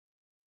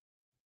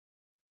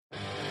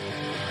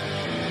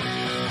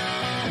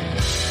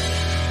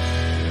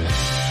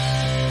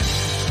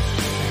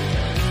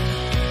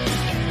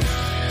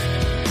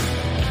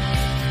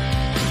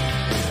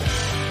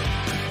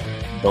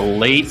The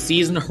late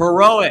season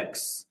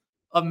heroics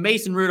of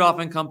Mason Rudolph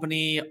and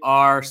company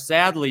are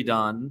sadly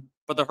done,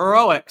 but the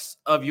heroics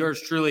of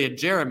yours truly and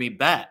Jeremy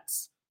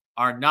Betts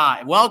are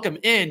not. Welcome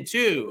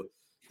into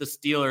the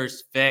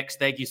Steelers Fix.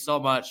 Thank you so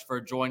much for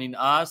joining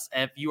us.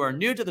 If you are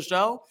new to the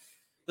show,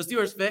 the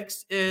Steelers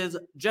Fix is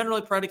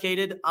generally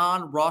predicated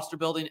on roster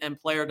building and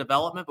player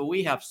development, but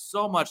we have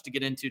so much to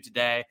get into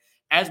today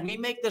as we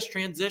make this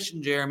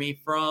transition, Jeremy,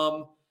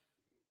 from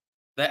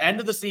the end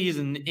of the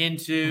season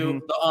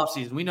into the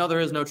offseason. We know there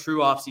is no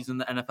true offseason in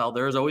the NFL.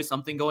 There is always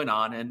something going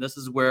on, and this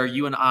is where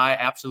you and I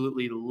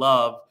absolutely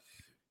love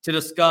to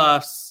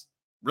discuss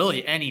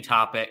really any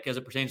topic as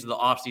it pertains to the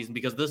offseason,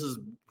 because this is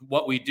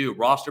what we do,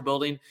 roster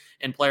building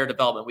and player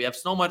development. We have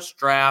so much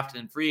draft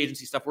and free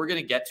agency stuff we're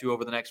going to get to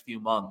over the next few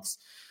months.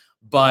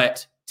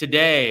 But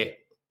today,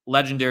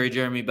 legendary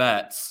Jeremy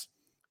Betts,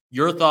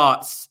 your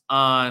thoughts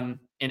on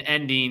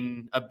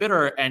a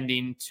bitter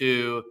ending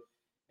to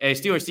a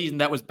Steelers season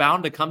that was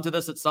bound to come to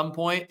this at some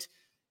point.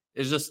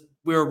 Is just,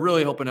 we were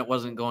really hoping it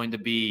wasn't going to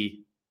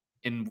be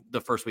in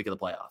the first week of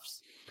the playoffs.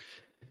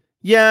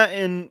 Yeah.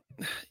 And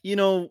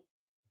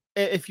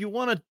if you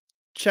want to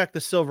check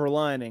the silver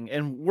lining,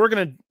 and we're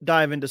going to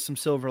dive into some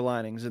silver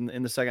linings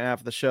in the second half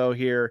of the show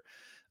here.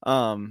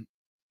 Title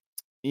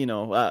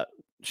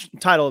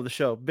of the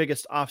show,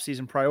 biggest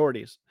offseason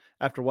priorities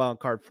after wild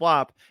card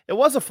flop. It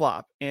was a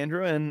flop,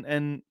 Andrew.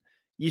 And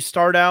you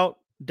start out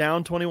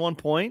down 21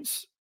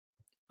 points.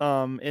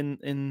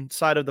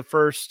 Inside of the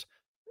first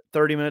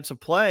 30 minutes of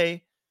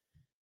play,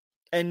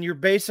 and you're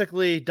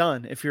basically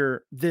done if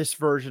you're this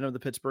version of the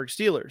Pittsburgh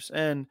Steelers.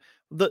 And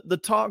the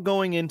talk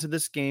going into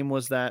this game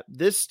was that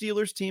this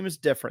Steelers team is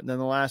different than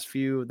the last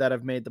few that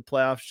have made the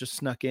playoffs, just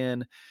snuck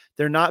in.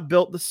 They're not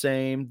built the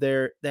same.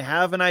 They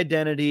have an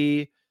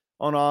identity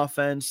on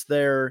offense.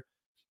 They're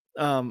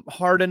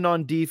hardened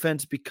on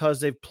defense because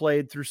they've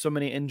played through so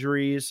many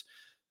injuries,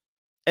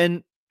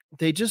 and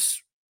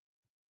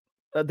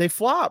they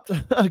flopped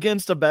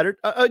against a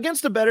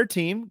better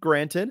team,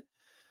 granted,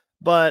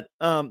 but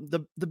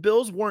the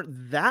Bills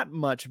weren't that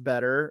much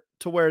better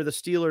to where the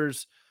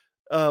Steelers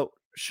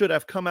should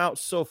have come out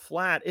so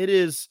flat. It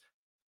is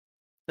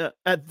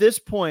at this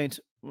point,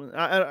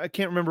 I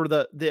can't remember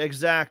the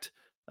exact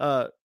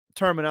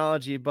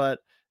terminology, but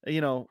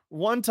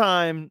one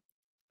time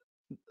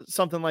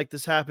something like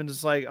this happens,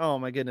 it's like, oh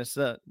my goodness,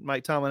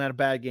 Mike Tomlin had a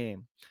bad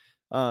game.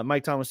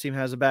 Mike Tomlin's team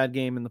has a bad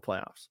game in the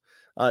playoffs.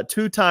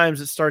 Two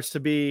times it starts to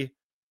be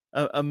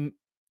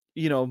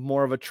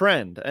more of a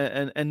trend.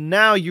 And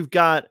now you've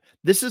got,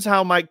 this is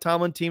how Mike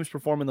Tomlin teams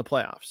perform in the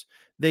playoffs.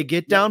 They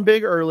get down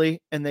big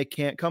early and they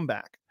can't come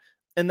back.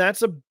 And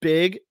that's a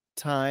big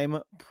time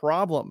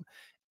problem.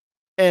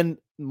 And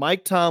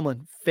Mike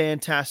Tomlin,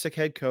 fantastic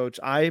head coach.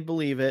 I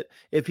believe it.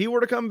 If he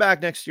were to come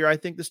back next year, I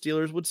think the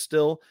Steelers would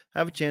still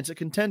have a chance at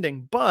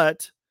contending,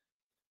 but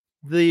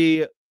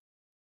there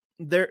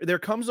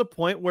comes a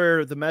point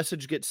where the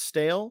message gets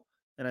stale.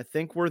 And I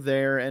think we're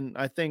there. And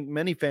I think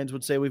many fans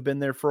would say we've been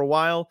there for a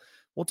while.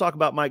 We'll talk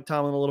about Mike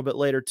Tomlin a little bit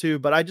later too.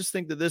 But I just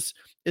think that this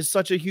is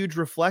such a huge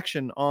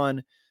reflection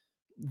on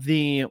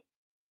the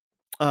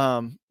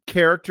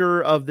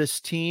character of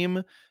this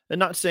team. And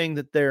not saying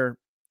that they're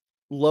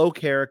low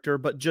character,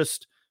 but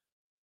just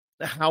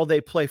how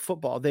they play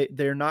football.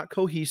 They're not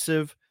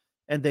cohesive,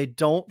 and they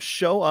don't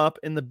show up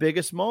in the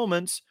biggest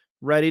moments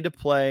ready to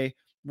play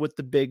with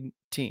the big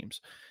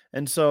teams.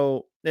 And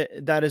so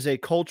that is a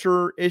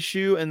culture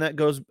issue, and that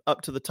goes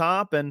up to the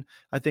top. And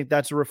I think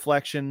that's a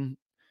reflection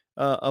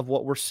of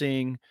what we're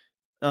seeing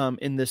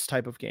in this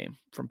type of game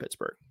from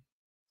Pittsburgh.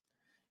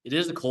 It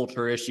is a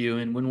culture issue.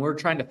 And when we're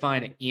trying to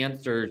find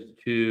answers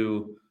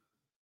to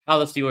how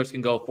the Steelers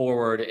can go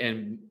forward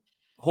and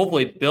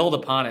hopefully build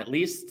upon at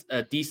least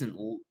a decent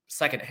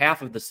second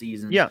half of the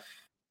season,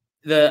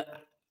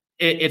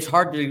 it's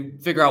hard to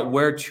figure out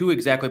where to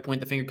exactly point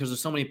the finger, because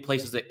there's so many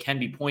places that can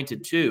be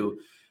pointed to.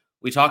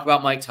 We talk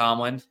about Mike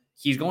Tomlin.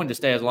 He's going to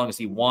stay as long as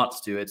he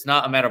wants to. It's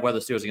not a matter of whether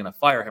the Steelers are going to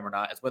fire him or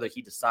not. It's whether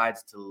he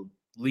decides to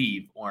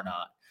leave or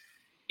not.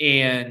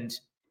 And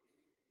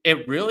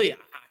it really,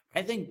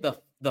 I think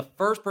the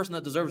first person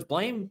that deserves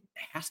blame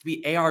has to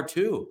be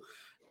AR2.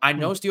 I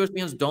know Steelers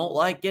fans don't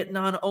like getting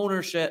on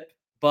ownership,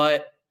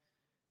 but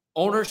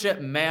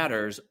ownership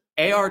matters.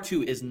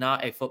 AR2 is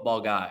not a football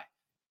guy.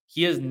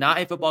 He is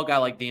not a football guy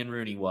like Dan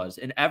Rooney was.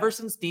 And ever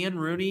since Dan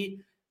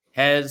Rooney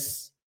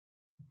has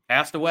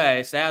passed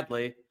away,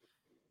 sadly,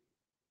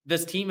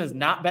 this team has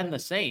not been the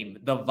same.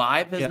 The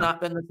vibe has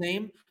not been the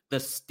same. The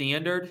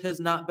standard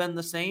has not been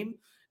the same.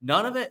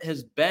 None of it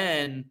has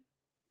been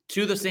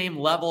to the same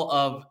level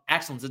of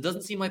excellence. It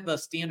doesn't seem like the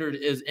standard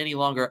is any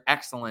longer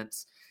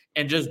excellence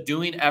and just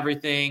doing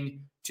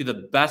everything to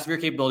the best of your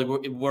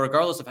capability,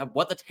 regardless of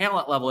what the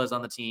talent level is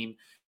on the team.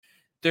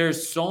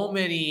 There's so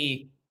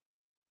many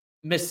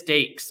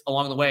mistakes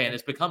along the way, and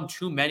it's become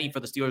too many for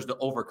the Steelers to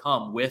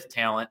overcome with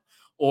talent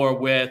or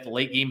with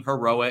late game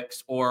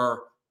heroics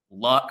or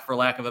luck, for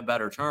lack of a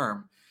better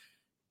term.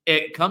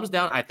 It comes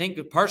down, I think,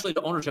 partially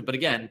to ownership. But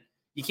again,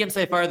 you can't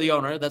say fire the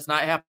owner. That's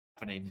not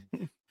happening.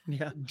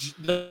 Yeah.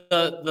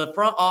 The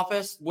front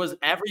office, was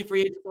every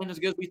free agent as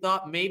good as we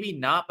thought? Maybe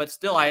not, but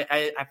still,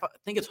 I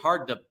think it's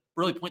hard to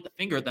really point the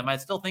finger at them. I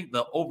still think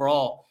the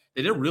overall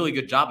they did a really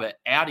good job at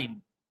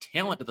adding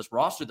talent to this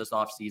roster this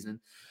offseason,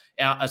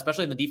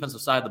 especially in the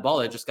defensive side of the ball.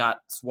 They just got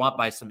swamped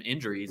by some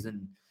injuries,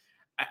 and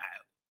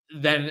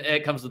then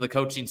it comes to the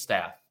coaching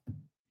staff,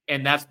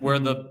 and that's where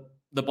the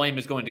blame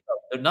is going to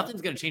go.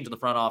 Nothing's going to change in the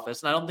front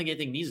office, and I don't think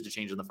anything needs to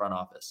change in the front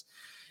office.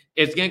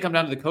 It's going to come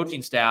down to the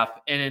coaching staff,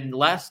 and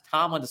unless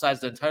Tomlin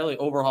decides to entirely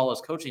overhaul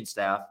his coaching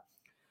staff,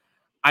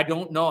 I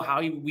don't know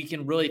how we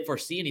can really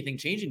foresee anything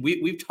changing.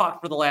 We've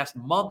talked for the last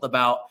month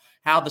about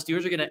how the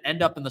Steelers are going to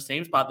end up in the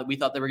same spot that we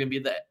thought they were going to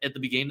be at the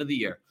beginning of the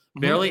year.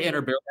 Barely in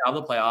or barely out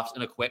of the playoffs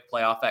and a quick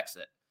playoff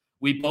exit.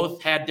 We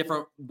both had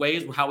different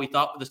ways how we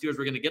thought the Steelers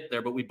were going to get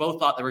there, but we both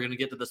thought they were going to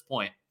get to this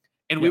point.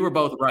 And we were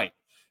both right.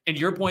 And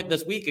your point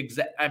this week,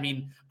 I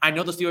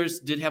know the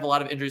Steelers did have a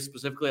lot of injuries,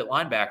 specifically at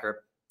linebacker.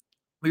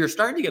 We were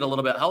starting to get a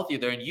little bit healthier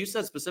there. And you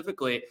said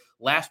specifically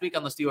last week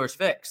on the Steelers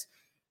Fix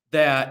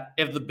that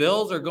if the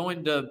Bills are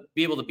going to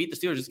be able to beat the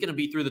Steelers, it's going to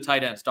be through the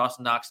tight ends,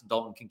 Dawson Knox and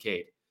Dalton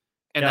Kincaid.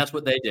 And that's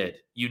what they did.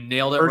 You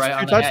nailed it right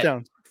on the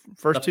head.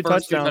 First two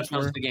touchdowns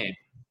of the game.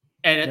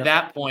 And at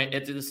that point, the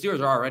Steelers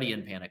are already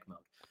in panic mode.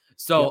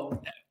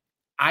 So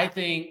I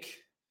think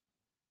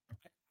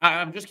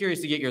I'm just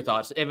curious to get your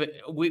thoughts. If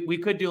we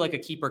could do like a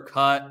keeper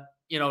cut,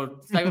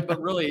 segment,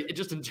 but really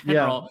just in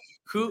general,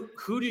 who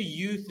do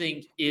you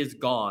think is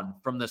gone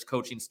from this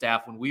coaching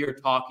staff when we are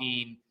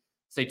talking,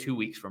 say, 2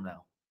 weeks from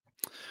now?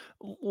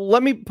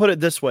 Let me put it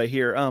this way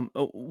here.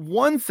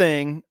 One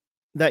thing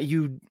that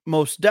you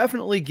most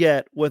definitely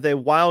get with a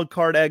wild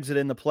card exit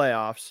in the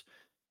playoffs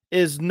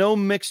is no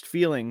mixed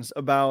feelings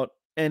about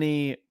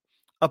any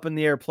up in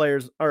the air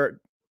players or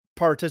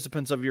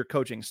participants of your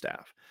coaching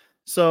staff.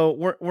 So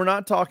we're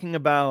not talking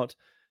about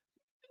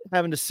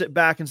having to sit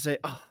back and say,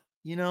 oh,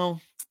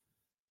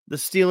 the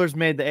Steelers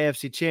made the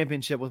AFC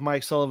Championship with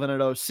Mike Sullivan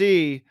at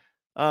OC,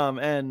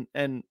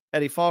 and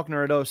Eddie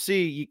Faulkner at OC.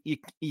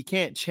 You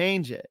can't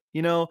change it.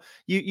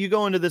 You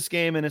go into this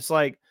game and it's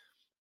like,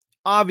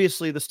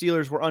 obviously the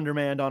Steelers were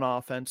undermanned on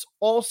offense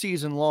all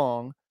season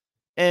long.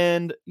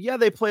 And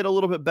they played a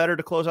little bit better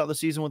to close out the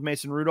season with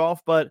Mason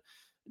Rudolph, but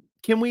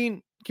can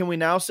we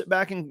now sit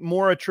back and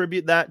more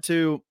attribute that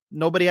to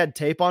nobody had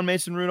tape on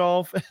Mason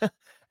Rudolph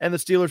and the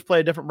Steelers play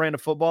a different brand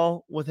of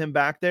football with him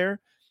back there?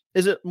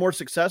 Is it more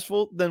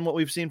successful than what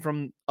we've seen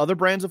from other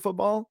brands of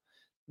football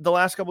the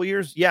last couple of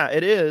years? Yeah,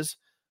 it is.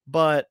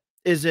 But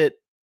is it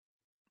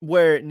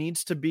where it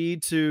needs to be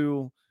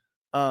to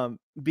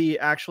be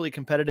actually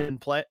competitive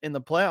in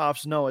the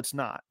playoffs? No, it's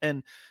not.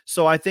 And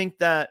so I think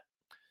that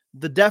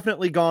the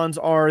definitely gones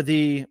are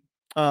the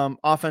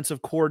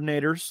offensive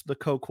coordinators, the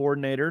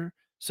co-coordinator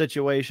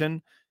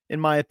situation, in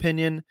my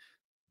opinion.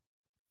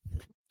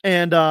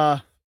 And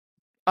I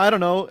don't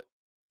know.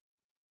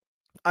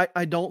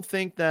 I don't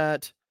think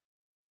that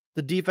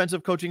the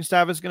defensive coaching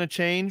staff is going to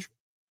change.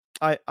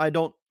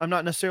 I'm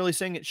not necessarily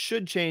saying it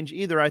should change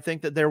either. I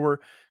think that there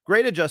were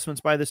great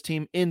adjustments by this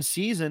team in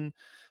season,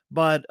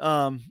 but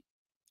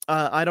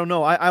I don't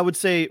know. I would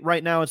say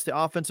right now it's the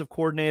offensive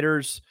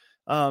coordinators,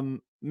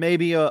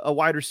 maybe a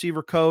wide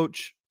receiver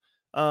coach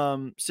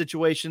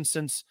situation,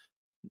 since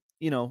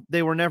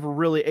they were never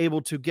really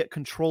able to get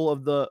control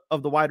of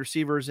the wide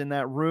receivers in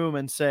that room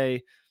and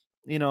say,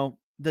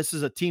 this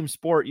is a team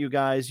sport. You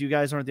guys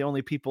aren't the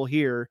only people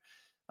here.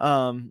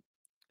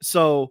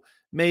 So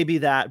maybe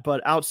that,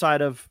 but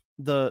outside of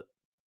the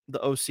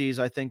OCs,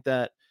 I think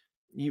that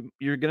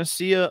you're going to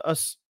see a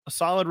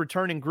solid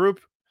returning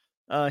group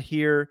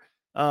here.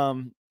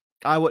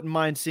 I wouldn't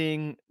mind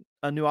seeing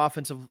a new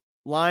offensive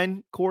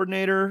line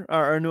coordinator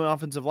or a new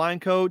offensive line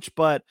coach,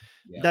 but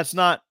that's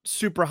not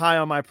super high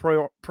on my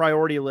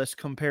priority list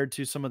compared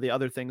to some of the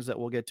other things that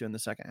we'll get to in the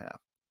second half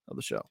of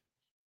the show.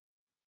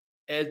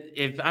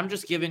 If I'm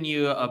just giving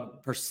you a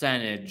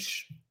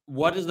percentage,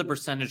 what is the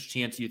percentage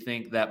chance you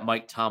think that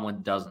Mike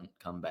Tomlin doesn't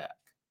come back?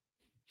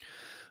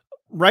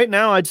 Right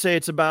now, I'd say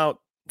it's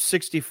about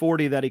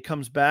 60-40 that he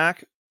comes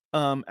back.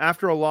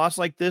 After a loss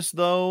like this,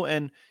 though,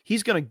 and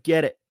he's going to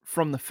get it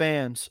from the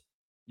fans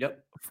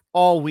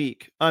all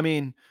week. I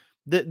mean,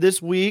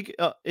 this week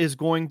is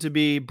going to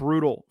be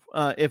brutal.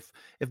 If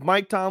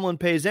Mike Tomlin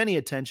pays any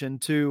attention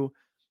to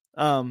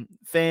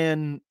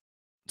fan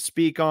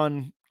speak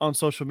on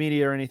social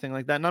media or anything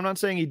like that, and I'm not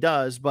saying he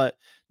does, but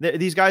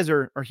these guys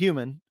are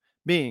human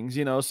beings,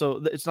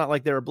 so it's not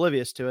like they're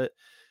oblivious to it.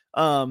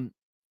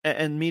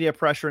 And media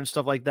pressure and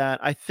stuff like that.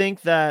 I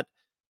think that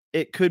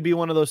it could be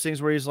one of those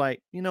things where he's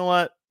like, you know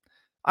what?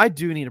 I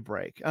do need a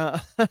break.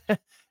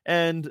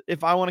 And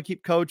if I want to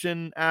keep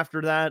coaching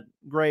after that,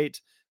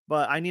 great.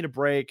 But I need a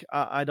break.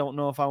 I don't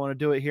know if I want to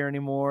do it here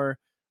anymore.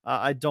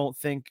 I don't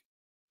think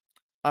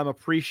I'm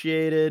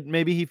appreciated.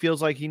 Maybe he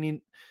feels like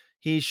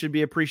he should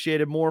be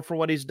appreciated more for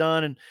what he's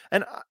done.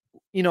 And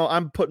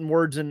I'm putting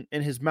words in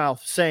his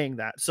mouth saying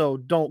that. So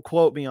don't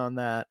quote me on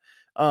that,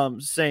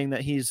 saying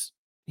that he's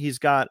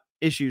got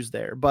issues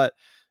there. But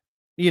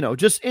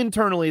just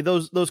internally,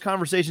 those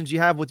conversations you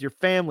have with your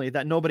family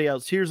that nobody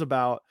else hears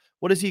about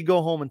What does he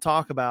go home and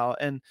talk about?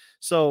 And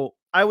so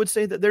I would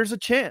say that there's a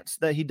chance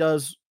that he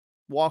does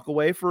walk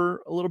away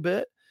for a little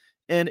bit.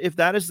 And if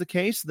that is the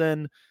case,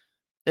 then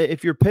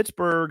if you're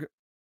Pittsburgh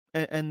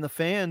and the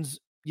fans,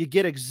 you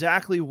get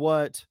exactly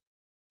what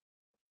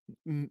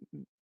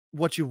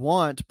you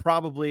want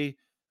probably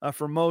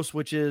for most,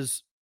 which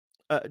is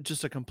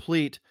just a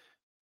complete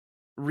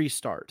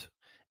restart.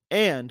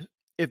 And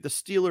if the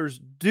Steelers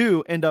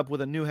do end up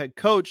with a new head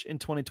coach in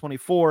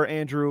 2024,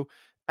 Andrew,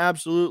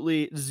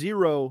 absolutely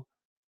zero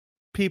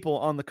people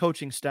on the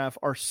coaching staff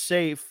are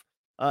safe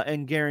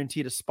and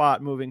guaranteed a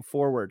spot moving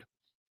forward.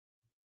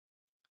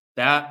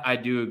 That I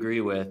do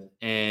agree with.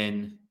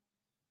 And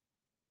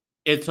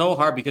it's so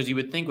hard because you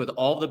would think with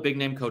all the big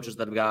name coaches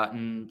that have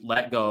gotten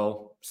let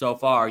go so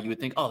far, you would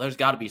think, oh, there's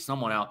got to be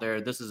someone out there.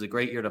 This is a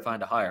great year to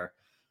find a hire.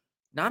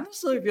 Not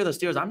necessarily if you're the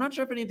Steelers. I'm not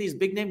sure if any of these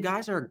big name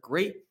guys are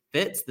great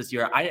fits this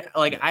year. I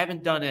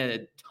haven't done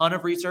a ton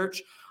of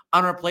research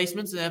on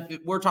replacements. And if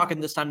we're talking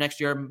this time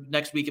next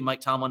week, and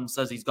Mike Tomlin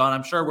says he's gone,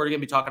 I'm sure we're going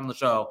to be talking on the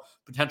show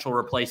potential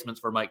replacements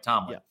for Mike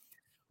Tomlin. Yeah.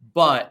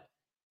 But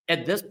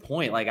at this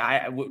point,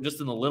 just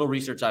in the little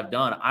research I've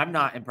done, I'm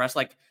not impressed.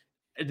 Like,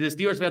 the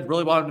Steelers fans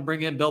really wanted to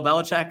bring in Bill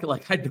Belichick.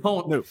 Like, I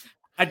don't.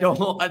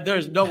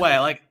 There's no way.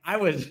 Like,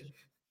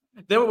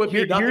 there would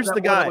be. Here's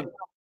the guy.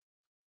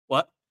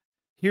 What?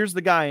 Here's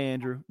the guy,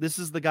 Andrew. This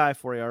is the guy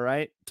for you, all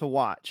right, to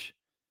watch,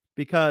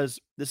 because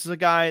this is a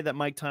guy that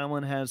Mike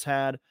Tomlin has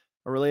had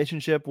a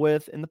relationship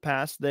with in the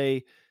past.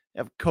 They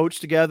have coached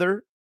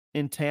together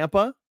in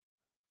Tampa,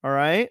 all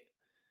right,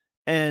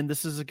 and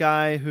this is a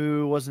guy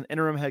who was an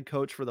interim head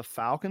coach for the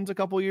Falcons a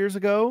couple years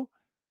ago,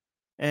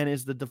 and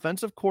is the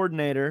defensive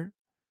coordinator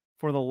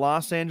for the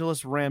Los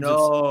Angeles Rams.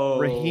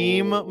 No. It's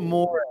Raheem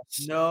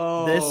Morris.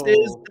 No. This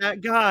is that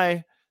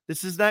guy.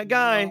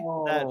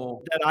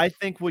 That I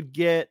think would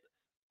get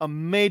a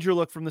major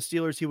look from the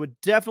Steelers. He would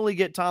definitely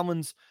get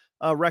Tomlin's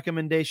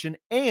recommendation.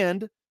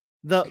 And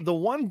the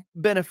one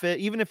benefit,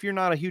 even if you're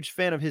not a huge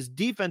fan of his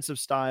defensive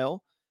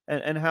style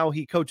and how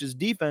he coaches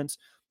defense,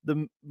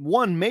 the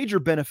one major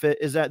benefit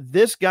is that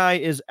this guy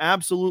is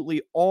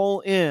absolutely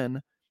all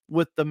in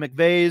with the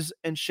McVays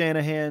and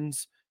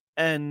Shanahans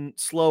and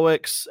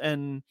Slowicks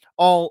and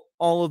all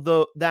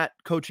of that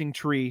coaching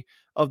tree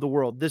of the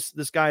world. This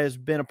guy has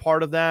been a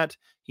part of that.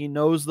 He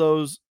knows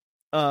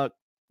that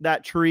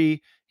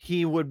tree.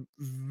 He would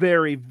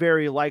very,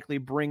 very likely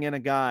bring in a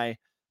guy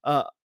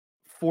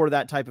for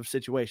that type of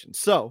situation.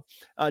 So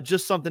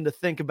just something to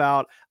think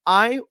about.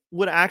 I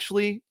would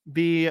actually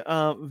be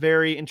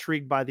very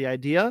intrigued by the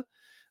idea.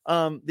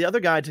 The other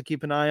guy to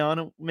keep an eye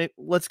on,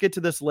 let's get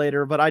to this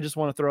later, but I just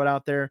want to throw it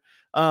out there.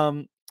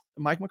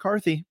 Mike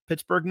McCarthy,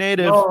 Pittsburgh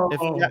native. No.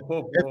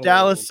 If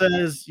Dallas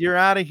says you're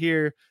out of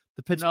here,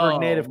 the Pittsburgh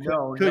native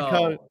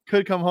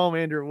could come home,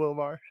 Andrew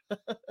Wilbar.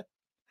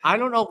 I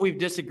don't know if we've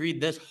disagreed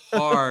this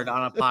hard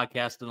on a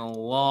podcast in a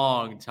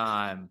long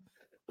time.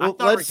 Well,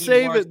 let's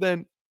save it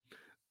then.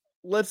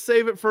 Let's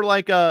save it for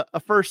like a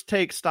first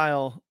take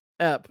style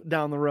ep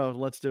down the road.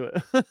 Let's do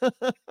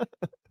it.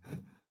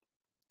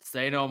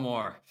 Say no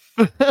more.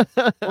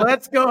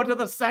 Let's go to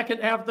the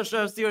second half of the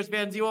show, Steelers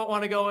fans. You won't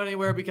want to go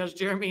anywhere because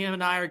Jeremy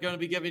and I are going to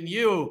be giving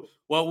you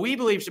what we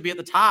believe should be at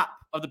the top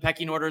of the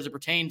pecking order as it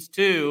pertains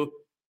to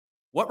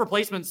what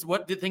replacements,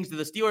 things do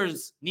the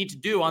Steelers need to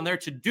do on their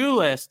to-do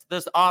list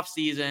this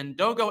offseason.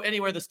 Don't go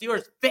anywhere. The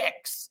Steelers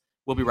fix.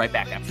 We'll be right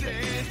back after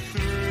this.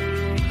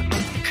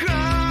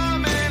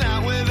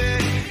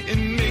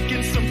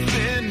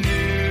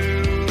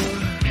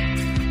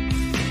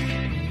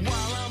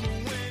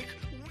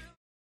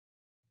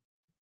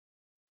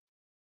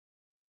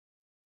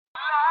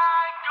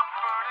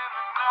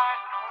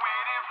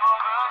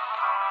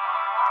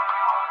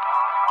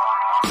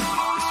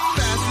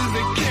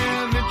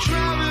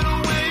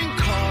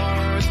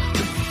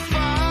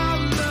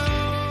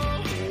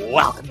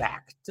 Welcome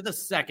back to the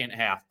second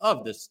half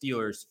of the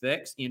Steelers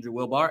Fix. Andrew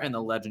Wilbar and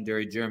the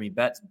legendary Jeremy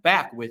Betts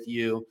back with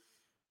you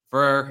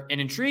for an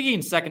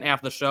intriguing second half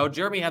of the show.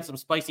 Jeremy had some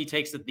spicy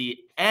takes at the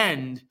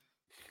end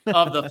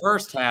of the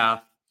first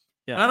half.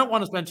 Yeah. And I don't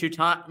want to spend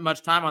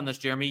much time on this,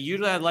 Jeremy.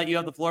 Usually I'd let you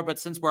have the floor, but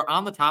since we're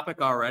on the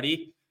topic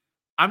already,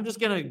 I'm just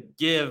going to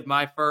give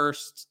my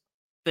first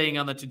thing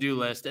on the to-do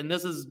list. And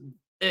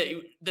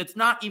it's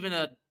not even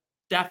a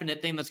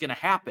definite thing that's going to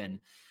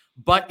happen.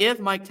 But if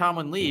Mike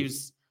Tomlin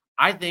leaves,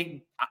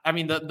 the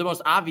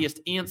most obvious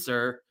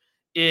answer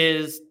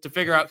is to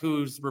figure out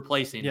who's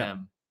replacing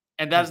him.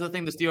 And that's the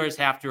thing the Steelers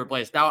have to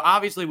replace. Now,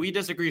 obviously, we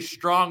disagree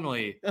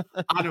strongly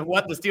on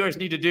what the Steelers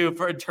need to do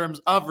in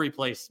terms of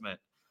replacement.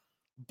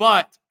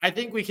 But I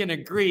think we can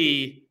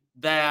agree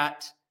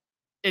that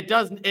it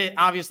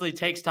obviously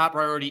takes top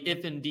priority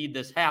if indeed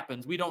this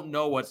happens. We don't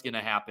know what's going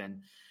to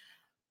happen.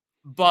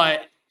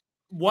 But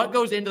what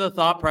goes into the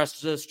thought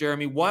process,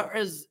 Jeremy? What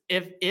is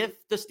if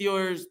the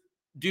Steelers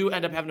do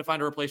end up having to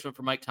find a replacement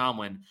for Mike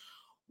Tomlin,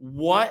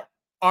 what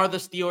are the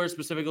Steelers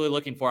specifically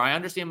looking for? I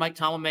understand Mike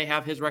Tomlin may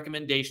have his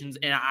recommendations,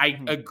 and I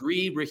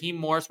agree Raheem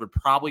Morris would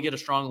probably get a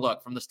strong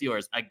look from the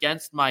Steelers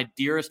against my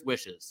dearest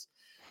wishes.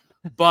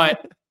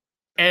 But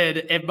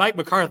And if Mike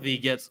McCarthy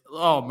gets,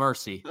 oh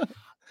mercy.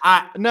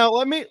 I Now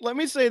let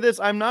me say this.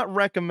 I'm not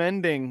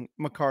recommending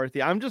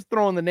McCarthy. I'm just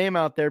throwing the name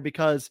out there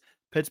because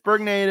Pittsburgh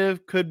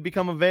native could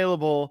become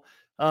available,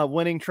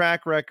 winning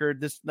track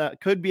record. That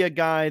could be a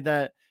guy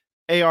that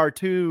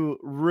AR2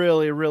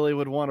 really, really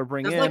would want to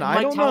bring That's in. like I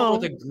Mike don't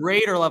Tomlin with know. a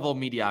greater level of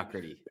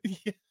mediocrity.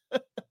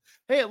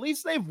 Hey, at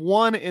least they've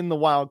won in the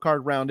wild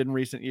card round in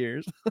recent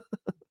years.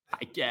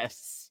 I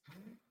guess.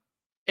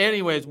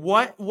 Anyways,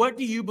 what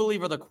do you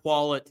believe are the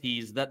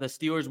qualities that the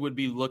Steelers would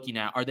be looking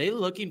at? Are they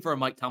looking for a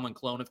Mike Tomlin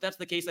clone? If that's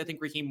the case, I think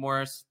Raheem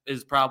Morris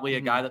is probably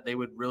a guy that they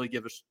would really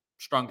give a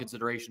strong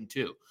consideration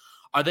to.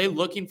 Are they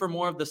looking for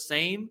more of the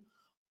same,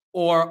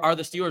 or are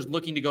the Steelers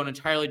looking to go an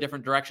entirely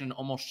different direction and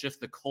almost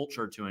shift the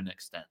culture to an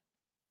extent?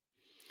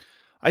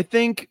 I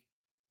think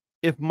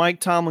if Mike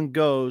Tomlin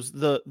goes,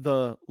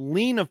 the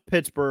lean of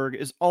Pittsburgh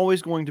is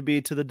always going to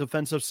be to the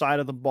defensive side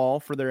of the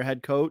ball for their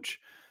head coach.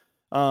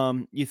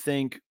 You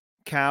think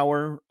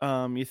Cower,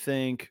 you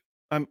think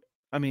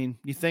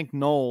you think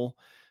Knoll.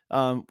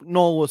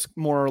 Knoll was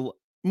more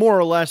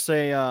or less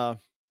a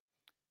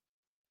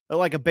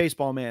like a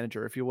baseball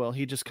manager, if you will.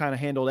 He just kind of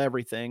handled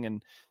everything,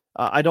 and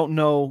I don't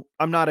know.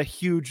 I'm not a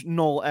huge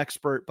Knoll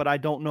expert, but I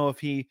don't know if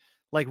he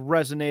like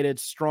resonated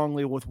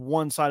strongly with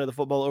one side of the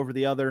football over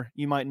the other.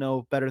 You might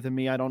know better than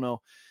me. I don't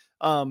know.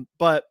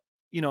 But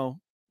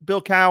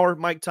Bill Cowher,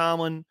 Mike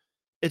Tomlin,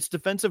 it's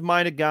defensive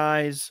minded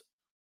guys.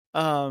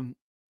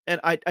 And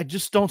I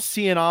just don't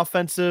see an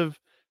offensive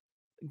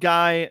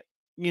guy,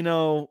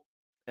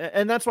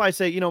 and that's why I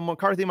say,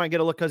 McCarthy might get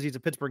a look because he's a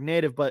Pittsburgh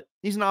native, but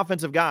he's an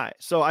offensive guy.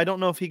 So I don't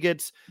know if he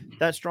gets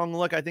that strong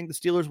look. I think the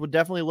Steelers would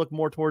definitely look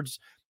more towards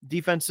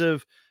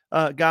defensive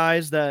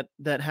guys that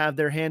have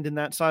their hand in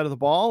that side of the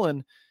ball.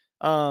 And,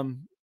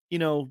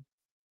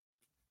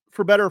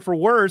 for better or for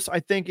worse, I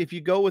think if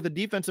you go with a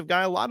defensive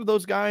guy, a lot of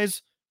those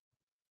guys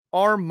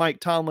are Mike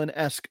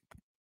Tomlin-esque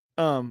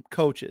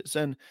coaches.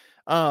 And,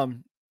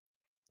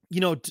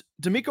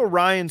 D'Amico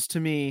Ryans to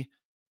me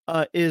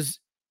is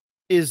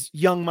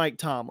young Mike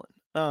Tomlin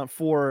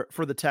for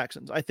the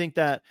Texans. I think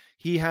that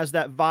he has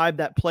that vibe,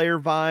 that player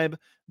vibe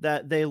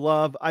that they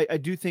love. I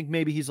do think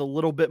maybe he's a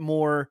little bit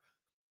more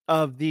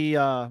of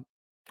the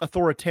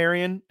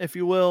authoritarian, if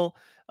you will,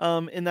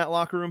 in that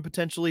locker room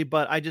potentially.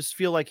 But I just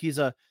feel like he's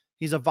a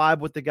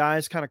vibe with the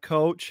guys kind of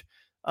coach.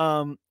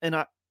 And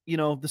the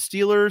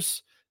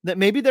Steelers, that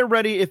maybe they're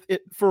ready if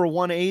for a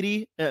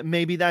 180.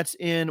 Maybe that's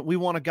we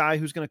want a guy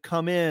who's going to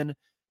come in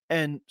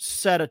and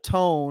set a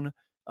tone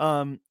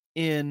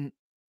in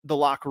the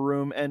locker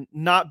room and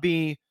not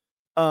be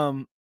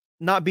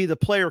the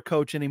player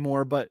coach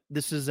anymore. But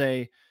this is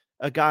a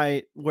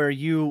guy where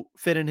you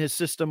fit in his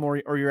system or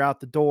you're out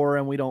the door,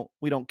 and we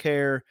don't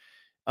care.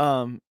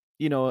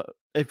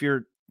 If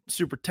you're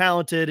super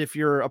talented, if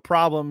you're a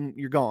problem,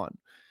 you're gone.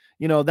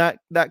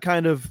 That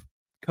kind of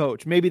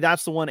coach. Maybe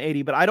that's the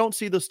 180, but I don't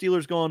see the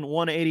Steelers going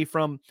 180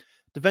 from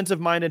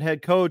defensive-minded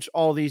head coach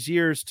all these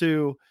years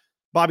to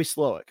Bobby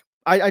Slowick.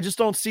 I just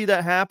don't see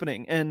that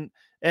happening.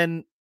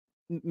 And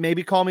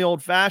maybe call me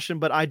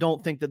old-fashioned, but I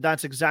don't think that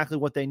that's exactly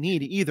what they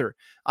need either.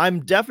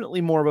 I'm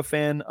definitely more of a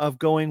fan of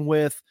going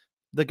with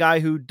the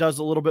guy who does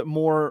a little bit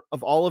more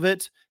of all of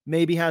it,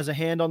 maybe has a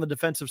hand on the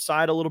defensive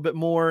side a little bit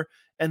more,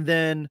 and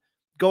then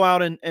go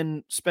out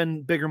and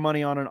spend bigger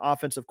money on an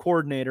offensive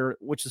coordinator,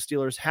 which the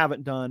Steelers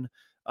haven't done.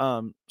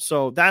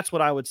 So that's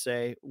what I would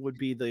say would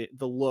be the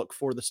look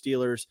for the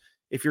Steelers.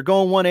 If you're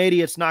going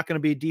 180, it's not going to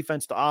be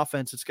defense to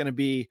offense. It's going to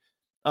be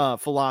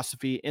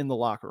philosophy in the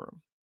locker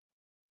room.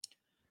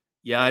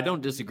 Yeah, I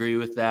don't disagree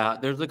with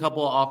that. There's a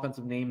couple of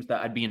offensive names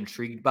that I'd be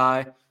intrigued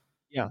by,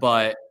 Yeah.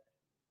 but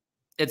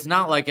it's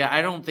not like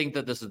I don't think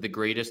that this is the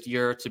greatest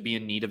year to be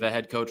in need of a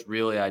head coach.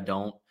 Really, I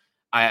don't.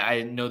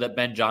 I know that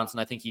Ben Johnson,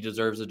 I think he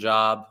deserves a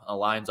job, a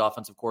Lions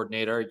offensive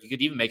coordinator. You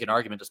could even make an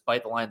argument,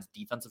 despite the Lions'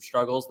 defensive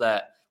struggles,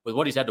 that with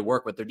what he's had to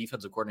work with, their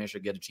defensive coordinator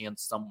should get a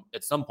chance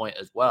at some point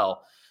as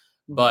well.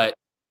 But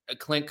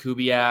Clint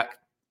Kubiak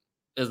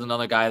is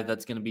another guy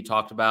that's going to be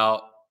talked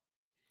about.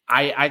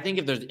 I think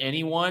if there's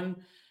anyone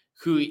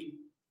who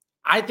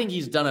I think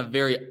he's done a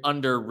very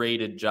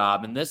underrated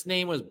job, and this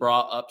name was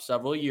brought up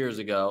several years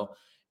ago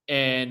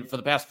and for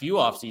the past few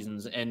off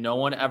seasons, and no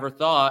one ever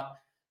thought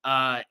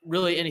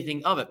really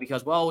anything of it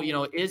because,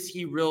 is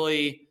he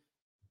really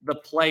the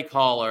play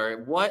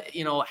caller? What,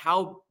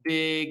 how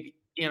big,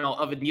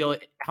 of a deal,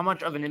 how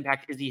much of an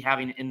impact is he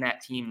having in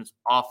that team's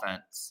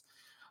offense?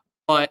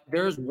 But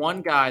there's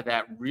one guy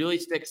that really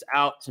sticks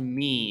out to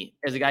me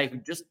as a guy who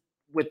just,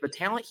 with the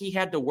talent he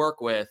had to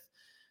work with,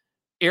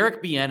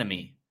 Eric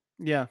Bieniemy.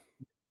 Yeah.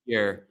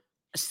 Here.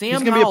 He's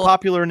going to be a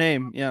popular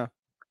name. Yeah.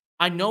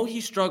 I know he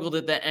struggled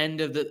at the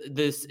end of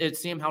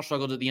Sam Howell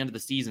struggled at the end of the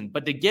season,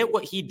 but to get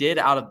what he did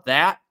out of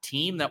that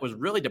team that was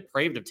really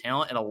depraved of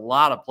talent in a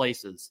lot of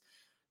places,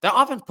 that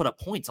offense put up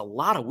points a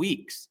lot of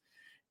weeks.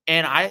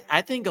 And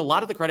I think a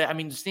lot of the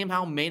credit, Sam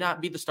Howell may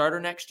not be the starter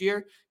next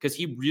year because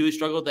he really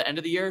struggled at the end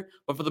of the year,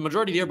 but for the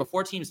majority of the year,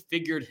 before teams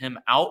figured him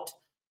out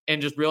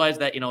and just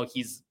realized that,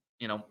 he's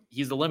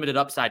the limited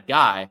upside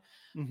guy,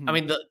 I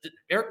mean, the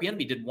Eric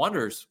Bieniemy did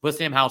wonders with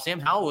Sam Howell. Sam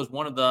Howell was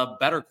one of the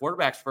better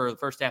quarterbacks for the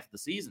first half of the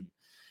season,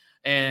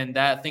 and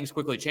that things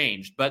quickly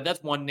changed. But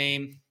that's one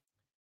name.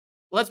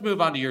 Let's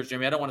move on to yours,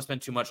 Jeremy. I don't want to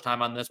spend too much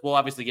time on this. We'll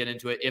obviously get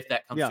into it if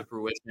that comes to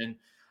fruition.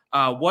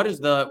 What is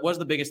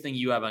the biggest thing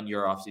you have on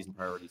your offseason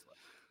priorities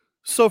list?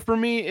 So for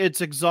me,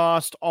 it's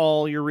exhaust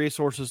all your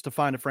resources to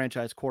find a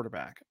franchise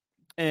quarterback.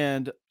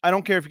 And I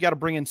don't care if you got to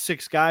bring in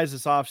 6 guys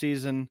this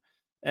offseason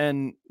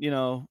and,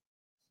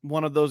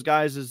 one of those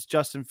guys is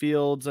Justin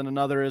Fields and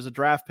another is a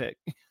draft pick.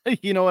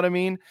 You know what I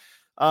mean?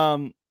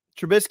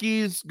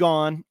 Trubisky's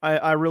gone.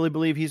 I really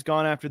believe he's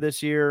gone after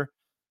this year.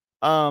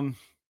 Rudolph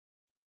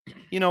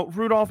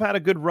had a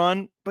good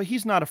run, but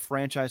he's not a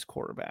franchise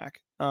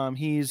quarterback.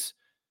 He's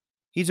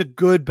a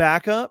good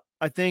backup.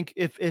 I think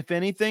if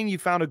anything, you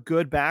found a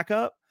good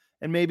backup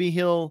and maybe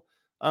he'll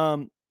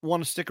want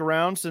to stick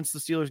around since the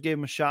Steelers gave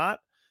him a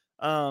shot.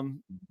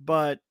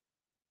 But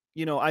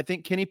I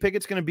think Kenny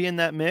Pickett's going to be in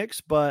that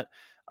mix, but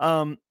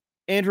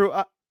Andrew,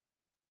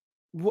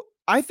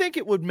 I think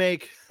it would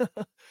make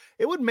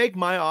it would make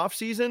my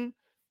offseason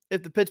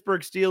if the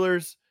Pittsburgh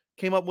Steelers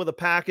came up with a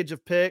package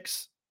of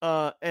picks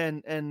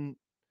and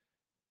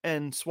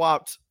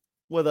swapped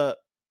with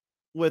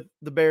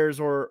the Bears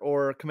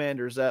or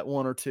Commanders at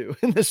 1 or 2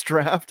 in this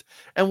draft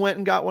and went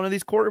and got one of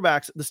these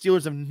quarterbacks. The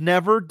Steelers have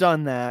never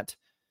done that.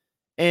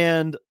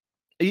 And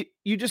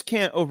you just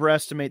can't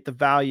overestimate the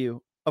value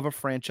of a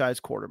franchise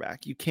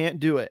quarterback. You can't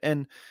do it.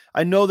 And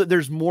I know that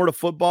there's more to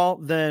football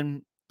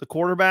than the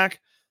quarterback,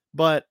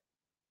 but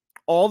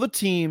all the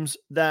teams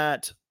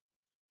that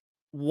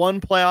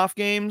won playoff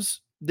games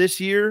this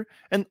year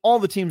and all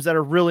the teams that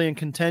are really in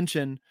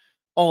contention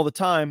all the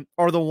time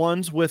are the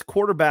ones with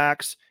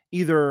quarterbacks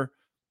either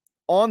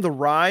on the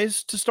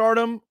rise to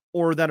stardom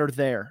or that are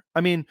there.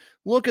 I mean,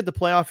 look at the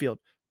playoff field.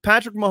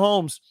 Patrick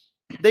Mahomes,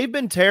 they've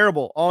been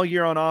terrible all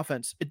year on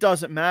offense. It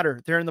doesn't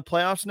matter. They're in the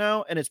playoffs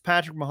now, and it's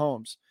Patrick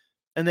Mahomes.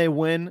 And they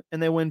win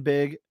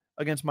big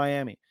against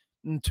Miami.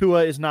 And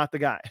Tua is not the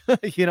guy.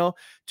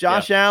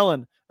 Josh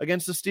Allen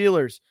against the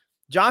Steelers.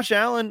 Josh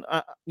Allen,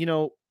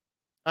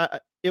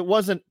 it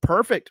wasn't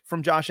perfect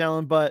from Josh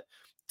Allen, but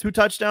 2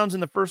 touchdowns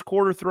in the first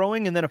quarter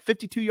throwing and then a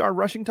 52-yard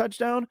rushing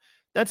touchdown.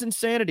 That's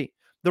insanity.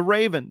 The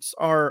Ravens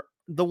are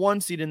the 1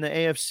 seed in the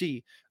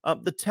AFC.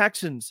 The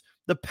Texans,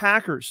 the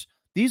Packers,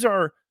 these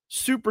are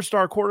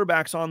superstar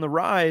quarterbacks on the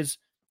rise,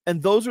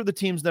 and those are the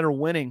teams that are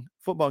winning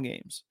football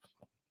games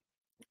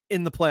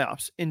in the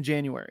playoffs in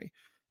January.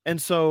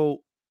 And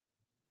so,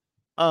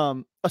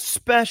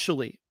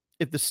 especially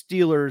if the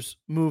Steelers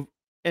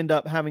end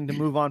up having to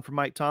move on from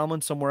Mike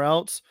Tomlin somewhere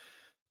else,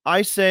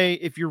 I say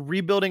if you're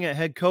rebuilding at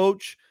head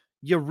coach,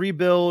 you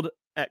rebuild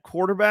at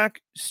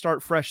quarterback,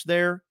 start fresh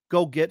there,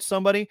 go get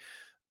somebody.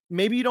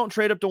 Maybe you don't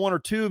trade up to 1 or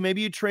 2.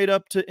 Maybe you trade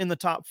up to in the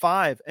top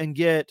 5 and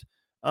get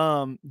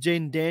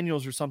Jaden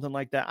Daniels or something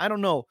like that. I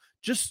don't know.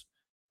 Just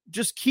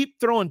keep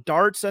throwing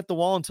darts at the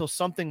wall until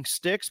something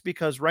sticks,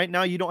 because right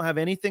now you don't have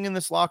anything in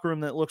this locker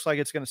room that looks like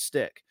it's going to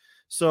stick.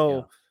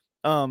 So,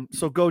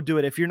 so go do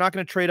it. If you're not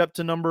going to trade up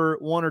to number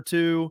 1 or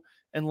 2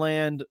 and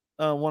land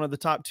one of the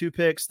top 2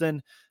 picks,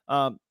 then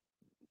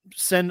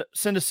send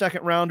a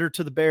second rounder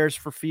to the Bears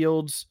for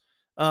Fields,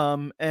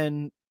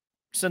 and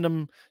send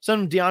them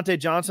Deontay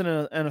Johnson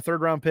and a 3rd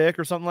round pick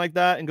or something like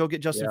that, and go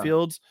get Justin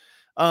Fields.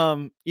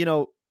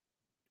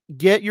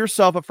 Get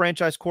yourself a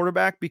franchise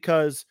quarterback,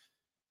 because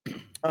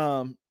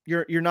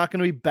you're not going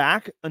to be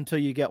back until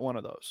you get one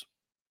of those.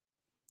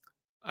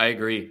 I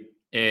agree.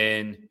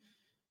 And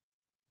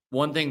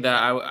one thing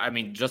that I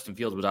mean, Justin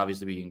Fields would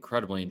obviously be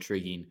incredibly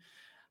intriguing.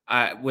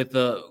 With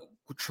the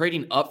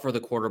trading up for the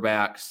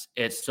quarterbacks,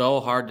 it's so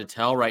hard to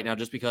tell right now,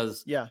 just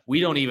because we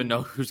don't even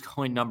know who's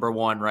going number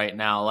 1 right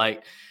now.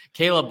 Like,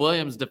 Caleb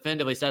Williams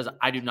definitively says,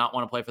 I do not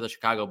want to play for the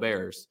Chicago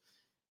Bears.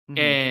 Mm-hmm.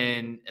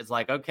 And it's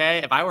like, okay,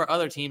 if I were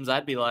other teams,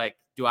 I'd be like,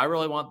 do I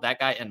really want that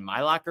guy in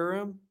my locker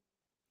room?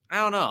 I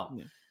don't know.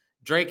 Yeah.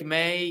 Drake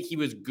May, he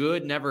was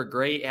good, never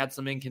great, had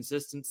some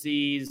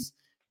inconsistencies.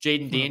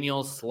 Jaden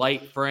Daniels,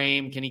 slight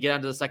frame. Can he get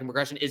onto the second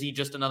progression? Is he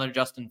just another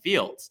Justin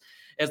Fields?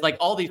 It's like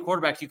all these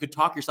quarterbacks you could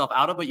talk yourself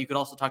out of, but you could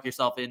also talk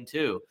yourself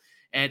into.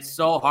 And it's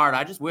so hard.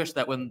 I just wish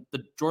that when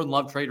the Jordan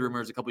Love trade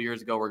rumors a couple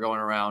years ago were going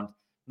around,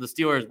 the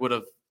Steelers would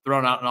have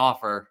thrown out an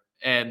offer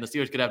and the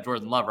Steelers could have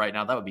Jordan Love right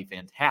now. That would be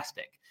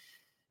fantastic,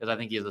 because I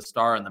think he is a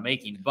star in the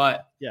making.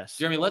 But yes,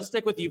 Jeremy, let's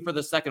stick with you for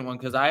the second one,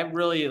 because I'm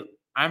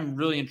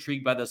really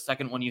intrigued by the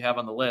second one you have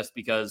on the list,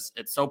 because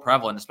it's so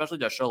prevalent, especially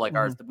to a show like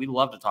ours, that we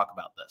love to talk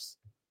about this.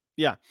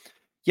 Yeah.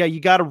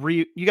 You got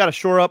to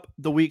shore up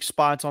the weak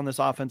spots on this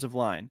offensive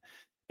line.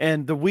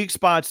 And the weak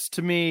spots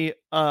to me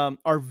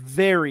are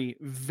very,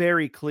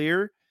 very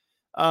clear,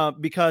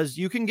 because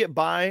you can get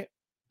by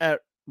at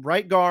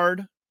right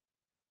guard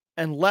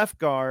and left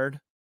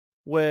guard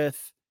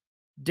with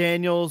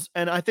Daniels.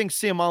 And I think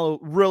Siamalu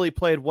really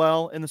played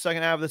well in the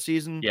second half of the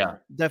season. Yeah.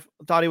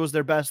 Thought he was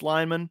their best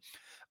lineman.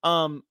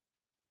 While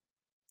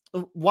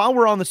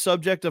we're on the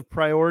subject of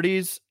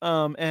priorities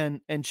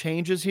and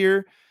changes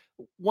here,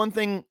 one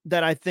thing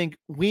that I think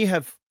we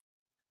have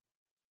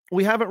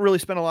we haven't really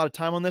spent a lot of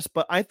time on this,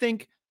 but I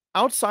think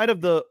outside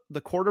of the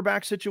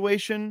quarterback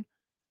situation,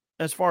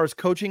 as far as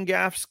coaching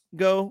gaffes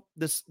go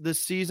this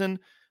season,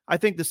 I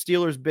think the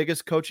Steelers'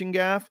 biggest coaching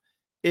gaffe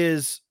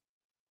is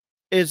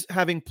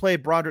having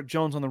played Broderick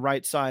Jones on the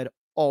right side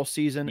all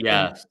season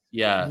and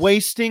Yes.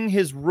 wasting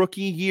his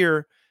rookie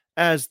year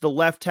as the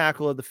left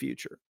tackle of the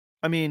future.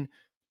 I mean,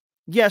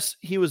 yes,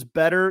 he was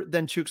better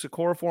than Chuks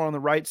Okorafor on the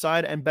right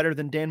side and better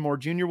than Dan Moore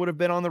Jr. would have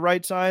been on the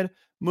right side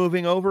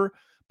moving over,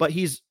 but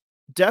he's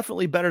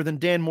definitely better than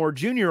Dan Moore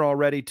Jr.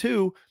 already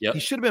too. Yep. He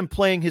should have been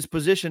playing his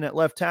position at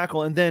left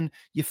tackle, and then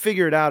you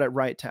figure it out at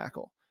right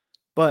tackle.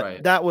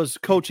 But that was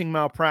coaching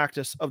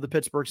malpractice of the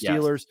Pittsburgh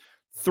Steelers. Yes.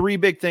 3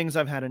 big things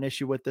I've had an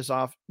issue with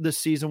this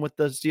season with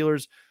the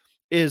Steelers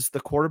is the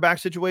quarterback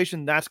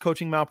situation. That's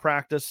coaching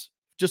malpractice,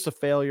 just a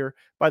failure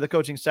by the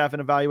coaching staff in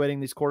evaluating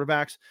these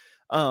quarterbacks.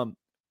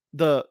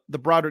 The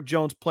Broderick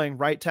Jones playing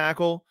right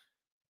tackle,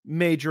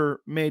 major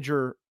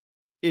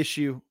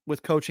issue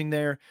with coaching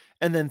there.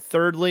 And then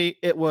thirdly,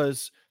 it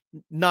was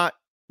not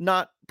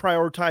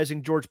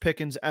prioritizing George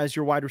Pickens as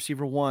your wide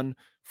receiver 1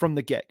 from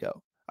the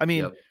get-go. I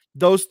mean,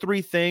 those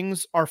 3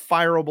 things are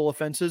fireable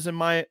offenses in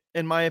my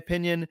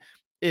opinion,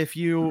 if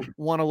you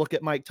want to look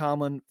at Mike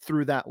Tomlin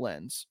through that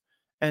lens.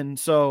 And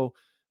so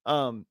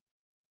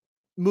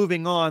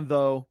moving on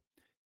though,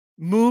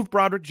 move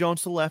Broderick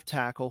Jones to left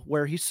tackle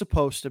where he's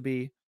supposed to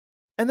be,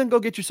 and then go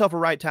get yourself a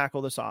right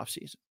tackle this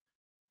offseason.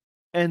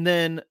 And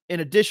then in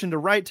addition to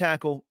right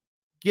tackle,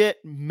 get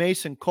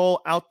Mason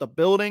Cole out the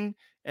building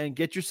and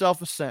get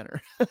yourself a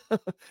center.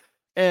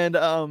 And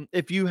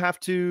if you have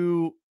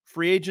to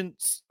free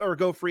agents or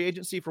go free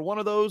agency for one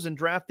of those and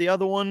draft the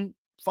other one,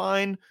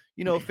 fine,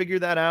 figure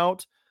that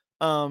out.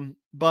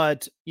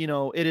 But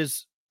it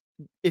is,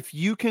 if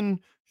you can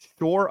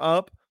shore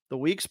up the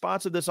weak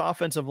spots of this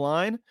offensive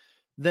line,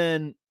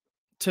 then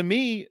to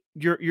me,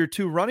 your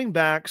 2 running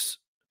backs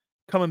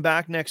coming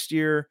back next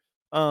year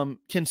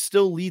can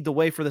still lead the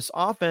way for this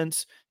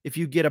offense if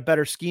you get a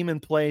better scheme in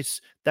place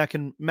that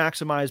can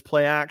maximize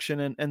play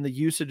action and the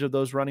usage of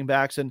those running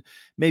backs. And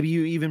maybe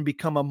you even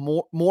become a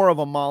more of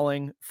a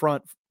mauling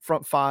front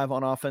 5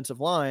 on offensive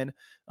line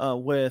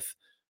with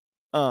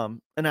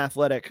an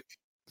athletic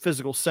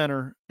physical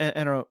center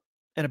and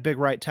a big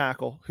right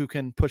tackle who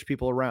can push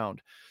people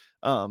around.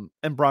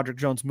 And Broderick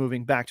Jones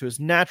moving back to his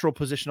natural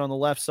position on the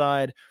left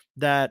side,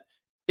 that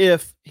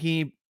if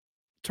he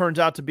turns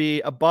out to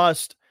be a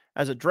bust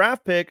as a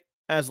draft pick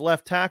as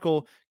left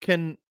tackle,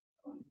 can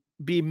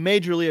be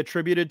majorly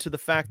attributed to the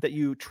fact that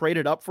you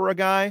traded up for a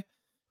guy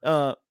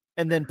and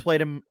then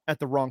played him at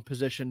the wrong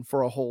position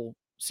for a whole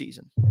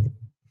season.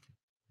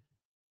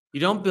 You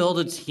don't build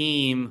a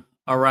team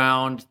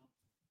around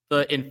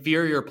the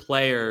inferior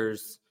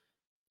players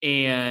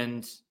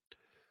and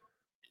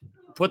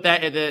put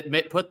them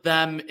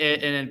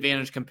in an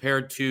advantage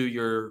compared to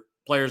your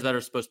players that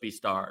are supposed to be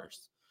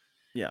stars.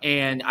 Yeah.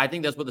 And I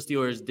think that's what the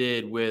Steelers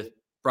did with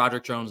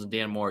Broderick Jones and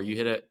Dan Moore. You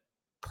hit it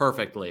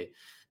perfectly.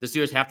 The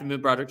Steelers have to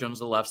move Broderick Jones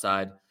to the left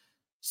side.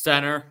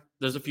 Center,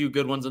 there's a few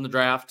good ones in the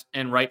draft.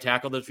 And right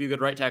tackle, there's a few good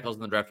right tackles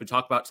in the draft. We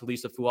talked about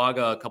Talisa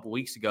Fuaga a couple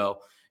weeks ago,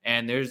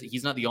 and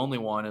he's not the only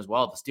one as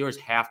well. The Steelers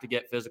have to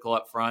get physical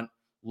up front.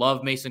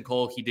 Love Mason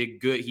Cole. He did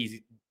good.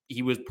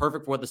 He was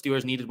perfect for what the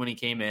Steelers needed when he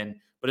came in,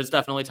 but it's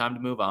definitely time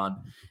to move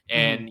on.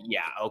 And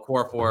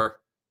Okorafor,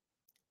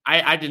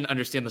 I didn't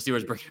understand the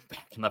Steelers bringing him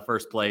back in the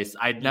first place.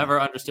 I'd never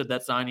understood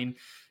that signing.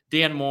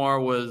 Dan Moore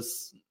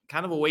was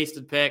kind of a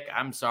wasted pick.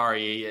 I'm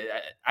sorry.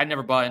 I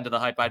never bought into the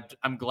hype.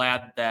 I'm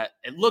glad that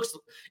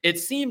it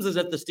seems as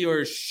if the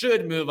Steelers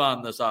should move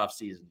on this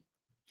offseason.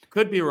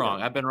 Could be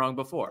wrong. I've been wrong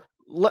before.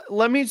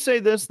 Let me say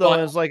this, though,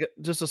 as like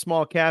just a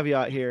small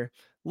caveat here.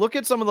 Look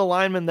at some of the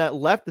linemen that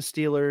left the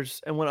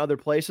Steelers and went other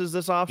places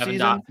this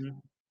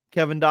offseason.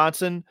 Kevin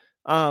Dotson,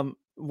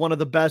 one of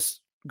the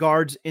best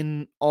guards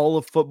in all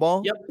of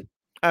football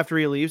after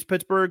he leaves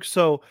Pittsburgh.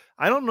 So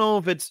I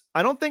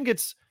don't think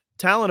it's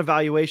talent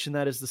evaluation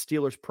that is the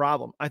Steelers'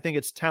 problem. I think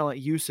it's talent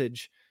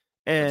usage.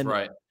 And, that's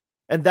right.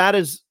 And that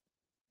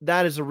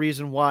is a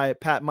reason why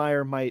Pat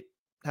Meyer might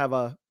have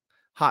a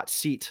hot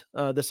seat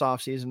this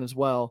offseason as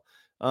well,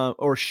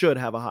 or should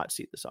have a hot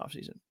seat this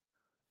offseason.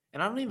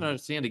 And I don't even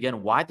understand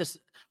again does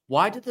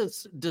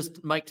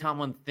Mike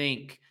Tomlin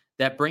think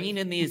that bringing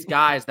in these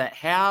guys that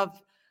have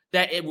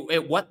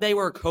what they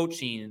were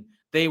coaching,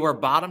 they were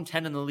bottom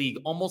 10 in the league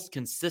almost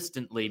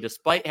consistently,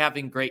 despite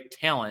having great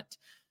talent.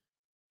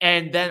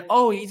 And then,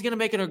 he's going to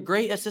make it a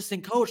great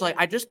assistant coach. Like,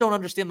 I just don't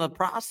understand the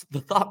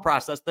thought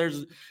process.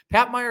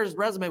 Pat Meyer's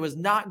resume was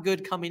not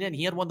good coming in.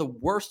 He had one of the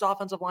worst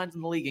offensive lines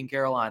in the league in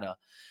Carolina.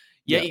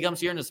 Yet he comes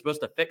here and is supposed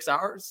to fix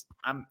ours.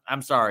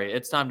 I'm sorry.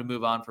 It's time to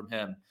move on from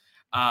him.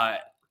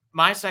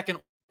 My second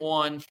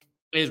one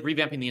is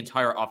revamping the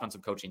entire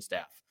offensive coaching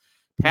staff.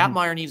 Pat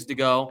Meyer needs to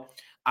go.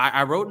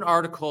 I wrote an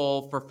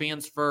article for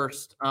Fans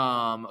First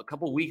a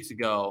couple of weeks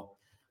ago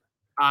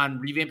on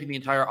revamping the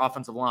entire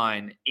offensive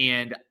line,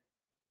 and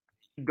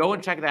go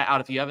and check that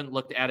out if you haven't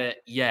looked at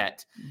it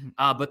yet.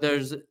 But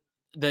there's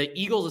the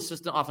Eagles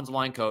assistant offensive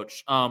line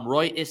coach,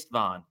 Roy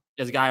Istvan.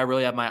 is a guy I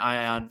really have my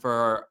eye on for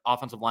our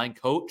offensive line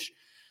coach.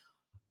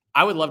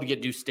 I would love to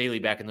get Deuce Staley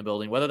back in the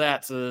building, whether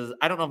that's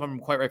I don't know if I'm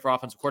quite right for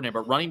offensive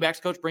coordinator, but running backs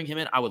coach, bring him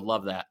in. I would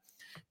love that.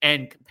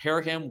 And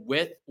compare him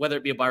with whether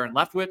it be a Byron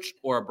Leftwich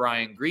or a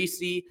Brian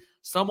Greasy,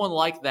 someone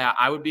like that,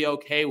 I would be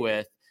okay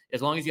with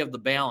as long as you have the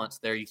balance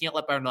there. You can't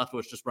let Byron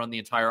Leftwich just run the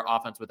entire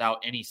offense without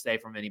any say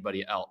from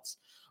anybody else.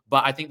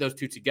 But I think those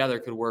two together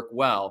could work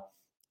well.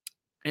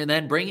 And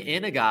then bring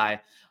in a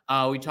guy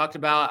we talked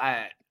about.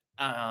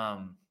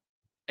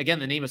 Again,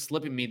 the name is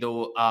slipping me. The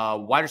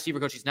wide receiver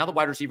coach. He's now the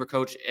wide receiver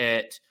coach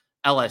at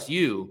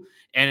LSU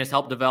and has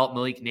helped develop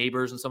Malik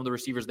Neighbors and some of the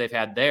receivers they've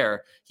had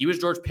there. He was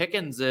George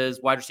Pickens'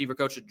 wide receiver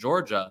coach at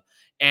Georgia,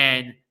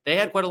 and they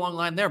had quite a long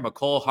line there.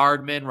 McCole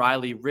Hardman,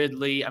 Riley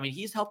Ridley. I mean,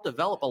 he's helped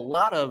develop a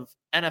lot of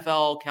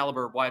NFL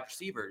caliber wide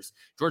receivers,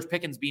 George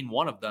Pickens being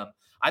one of them.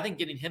 I think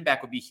getting him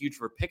back would be huge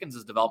for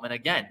Pickens' development.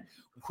 Again,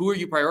 who are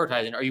you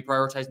prioritizing? Are you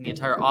prioritizing the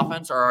entire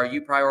offense, or are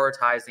you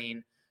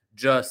prioritizing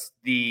just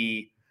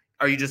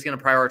are you just going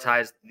to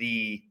prioritize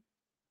the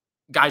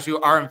guys who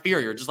are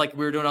inferior, just like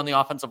we were doing on the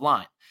offensive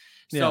line?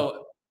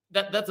 So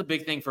that's a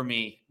big thing for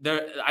me.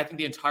 I think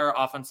the entire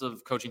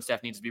offensive coaching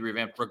staff needs to be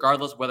revamped,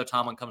 regardless of whether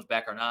Tomlin comes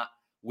back or not.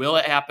 Will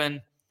it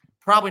happen?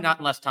 Probably not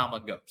unless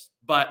Tomlin goes,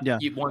 but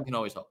one can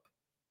always hope.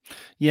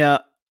 Yeah.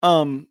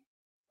 I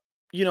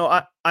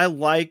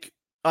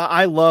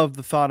love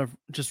the thought of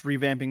just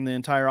revamping the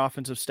entire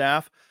offensive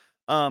staff.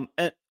 And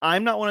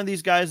I'm not one of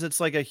these guys that's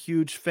like a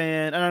huge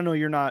fan, and I know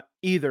you're not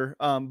either.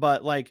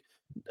 But like,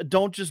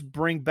 don't just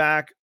bring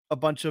back a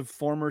bunch of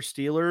former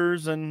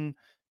Steelers and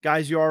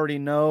guys you already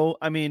know.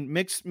 I mean,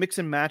 mix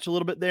and match a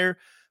little bit there.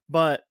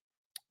 But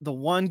the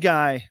one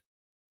guy,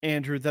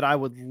 Andrew, that I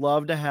would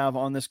love to have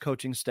on this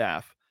coaching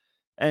staff,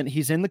 and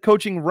he's in the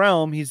coaching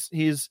realm. He's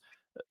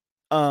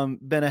been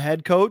a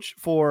head coach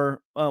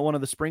for one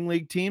of the spring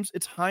league teams.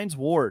 It's Hines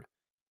Ward.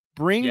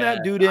 Bring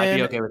that dude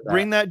in. Okay with that.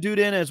 Bring that dude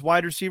in as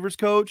wide receivers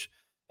coach.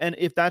 And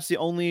if that's the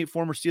only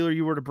former Steeler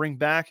you were to bring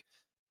back,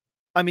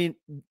 I mean,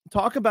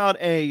 talk about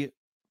a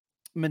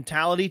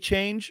mentality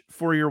change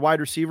for your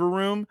wide receiver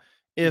room.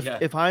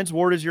 If Hines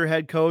Ward is your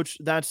head coach,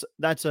 you've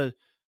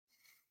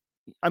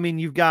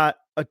got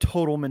a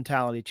total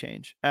mentality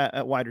change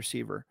at wide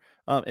receiver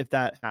if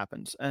that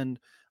happens. And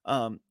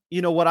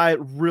what I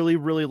really,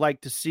 really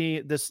like to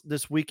see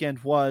this weekend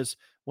was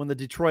when the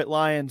Detroit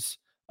Lions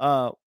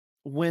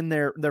win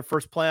their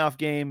first playoff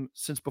game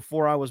since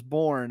before I was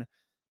born.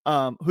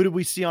 Who did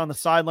we see on the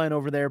sideline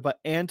over there but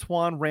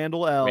Antoine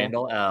Randall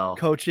L.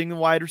 coaching the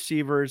wide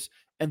receivers,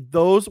 and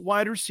those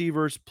wide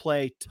receivers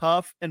play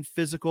tough and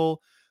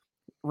physical.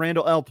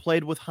 Randall L.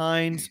 played with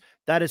Hines.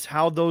 That is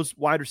how those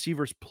wide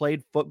receivers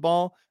played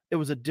football. It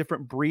was a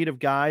different breed of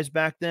guys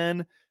back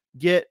then.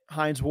 Get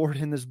Hines Ward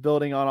in this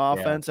building on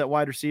offense at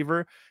wide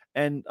receiver,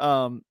 and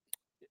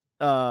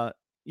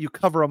you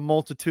cover a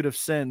multitude of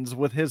sins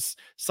with his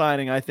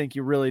signing. I think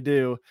you really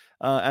do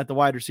at the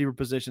wide receiver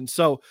position.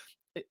 So,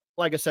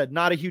 like I said,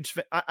 not a huge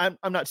fan.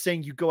 I'm not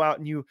saying you go out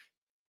and you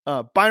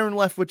Byron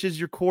Leftwich is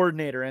your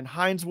coordinator and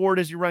Hines Ward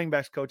is your running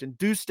backs coach and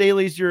Deuce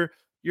Staley's your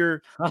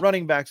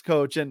running backs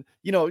coach, and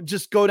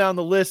just go down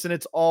the list and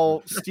it's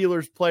all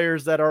Steelers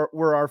players that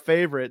were our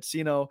favorites.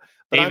 But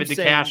David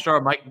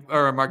DeCastro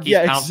or Marquise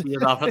Pouncey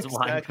as offensive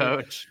line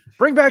coach.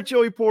 Bring back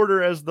Joey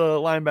Porter as the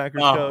linebackers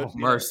coach. Oh,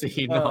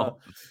 mercy, no.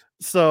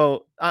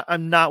 So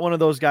I'm not one of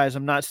those guys.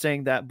 I'm not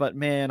saying that, but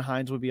man,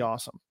 Hines would be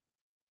awesome.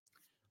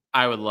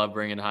 I would love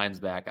bringing Hines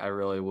back. I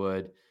really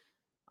would.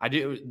 I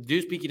do.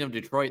 Speaking of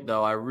Detroit,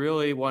 though, I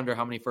really wonder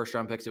how many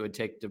first-round picks it would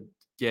take to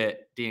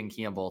get Dan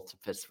Campbell to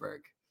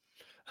Pittsburgh.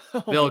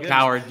 Bill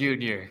Cowher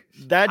Jr.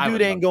 That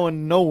dude ain't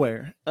going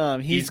nowhere.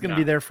 He's going to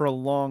be there for a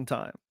long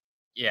time.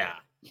 Yeah.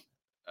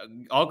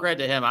 All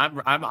credit to him.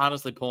 I'm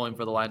honestly pulling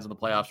for the Lions in the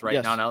playoffs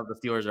right now. Now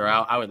that the Steelers are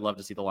out, I would love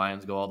to see the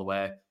Lions go all the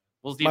way.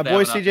 We'll see. My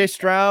boy CJ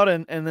Stroud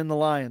and then the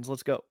Lions.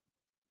 Let's go.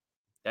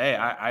 Hey,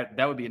 I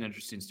that would be an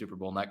interesting Super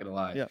Bowl. Not gonna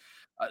lie. Yeah.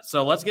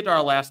 So let's get to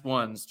our last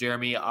ones,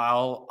 Jeremy.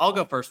 I'll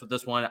go first with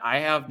this one.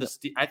 I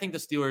think the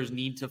Steelers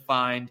need to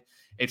find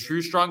a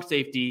true strong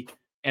safety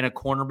and a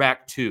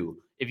cornerback too.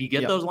 If you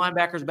get those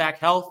linebackers back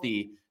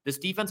healthy, this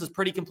defense is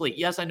pretty complete.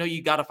 Yes, I know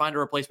you got to find a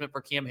replacement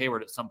for Cam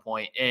Hayward at some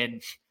point,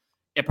 and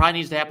it probably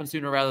needs to happen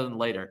sooner rather than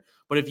later.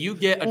 But if you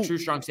get a true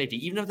strong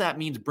safety, even if that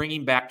means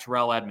bringing back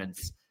Terrell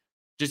Edmunds,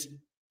 just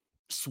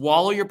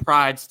swallow your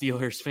pride,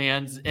 Steelers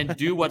fans, and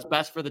do what's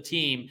best for the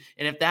team.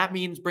 And if that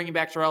means bringing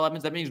back Terrell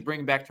Edmunds, that means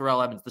bringing back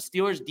Terrell Edmunds. The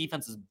Steelers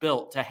defense is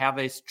built to have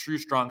a true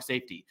strong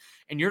safety.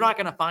 And you're not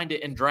going to find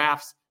it in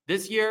drafts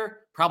this year,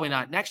 probably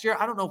not next year.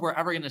 I don't know if we're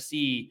ever going to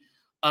see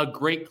a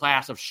great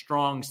class of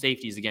strong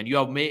safeties again.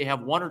 You may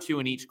have one or two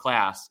in each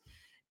class.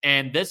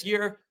 And this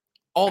year,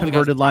 all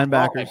converted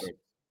linebackers.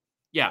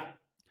 Yeah.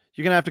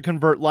 You're going to have to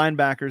convert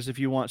linebackers if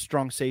you want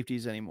strong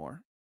safeties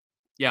anymore.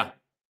 Yeah.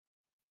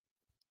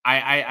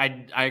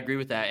 I agree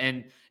with that.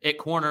 And at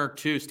corner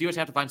too, Steelers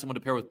have to find someone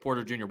to pair with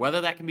Porter Jr.,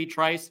 whether that can be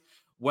Trice,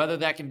 whether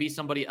that can be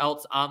somebody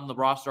else on the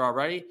roster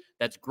already.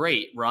 That's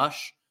great,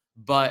 Rush,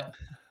 but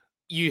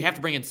you have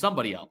to bring in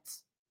somebody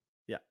else.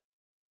 Yeah,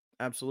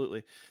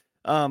 absolutely.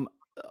 Um,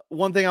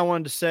 One thing I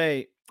wanted to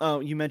say,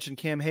 you mentioned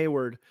Cam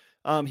Hayward.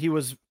 He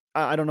was,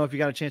 I don't know if you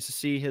got a chance to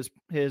see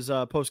his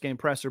post game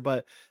presser,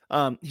 but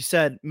he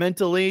said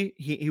mentally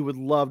he would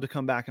love to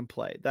come back and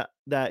play.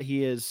 That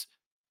he is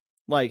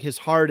like his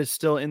heart is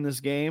still in this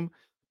game,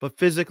 but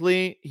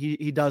physically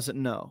he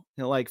doesn't know.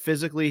 You know, like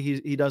physically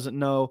he doesn't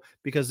know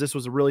because this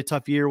was a really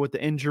tough year with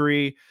the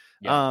injury.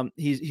 Yeah.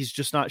 He's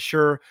just not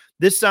sure.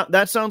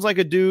 That sounds like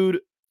a dude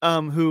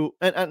who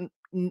and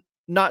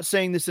not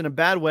saying this in a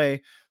bad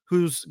way,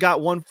 who's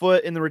got one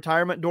foot in the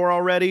retirement door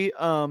already.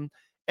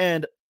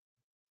 And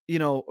you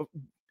know,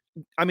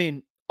 I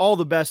mean, all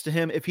the best to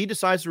him. If he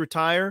decides to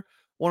retire,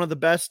 one of the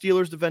best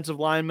Steelers defensive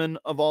linemen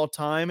of all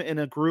time in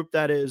a group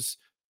that is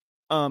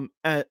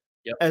at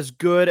Yep. as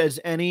good as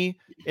any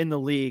in the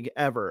league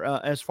ever,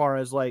 as far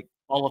as like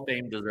Hall of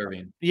Fame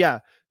deserving. yeah,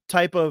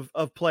 type of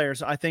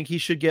players. I think he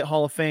should get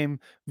Hall of Fame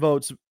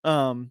votes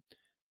once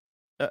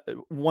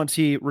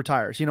he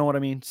retires. You know what I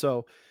mean?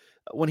 So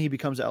when he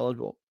becomes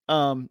eligible.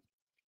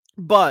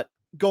 But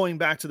going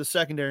back to the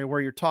secondary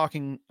where you're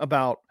talking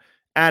about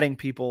adding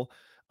people,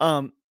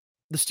 the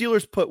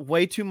Steelers put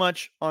way too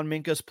much on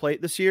Minka's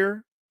plate this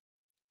year,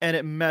 and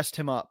it messed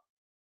him up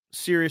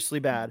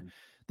seriously bad. Mm-hmm.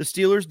 The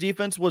Steelers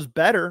defense was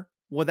better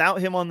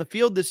without him on the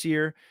field this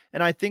year.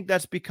 And I think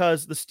that's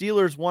because the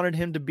Steelers wanted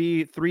him to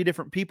be three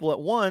different people at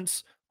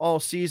once all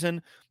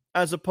season,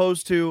 as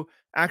opposed to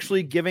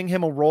actually giving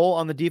him a role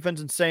on the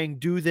defense and saying,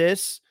 do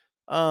this,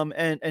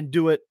 and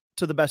do it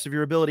to the best of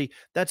your ability.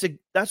 That's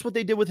what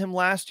they did with him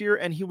last year.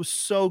 And he was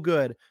so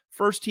good.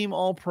 First team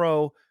all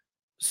pro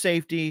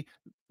safety,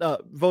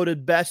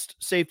 voted best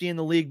safety in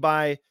the league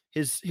by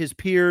his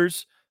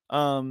peers.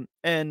 And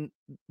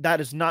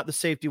that is not the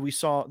safety we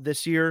saw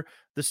this year.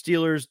 The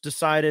Steelers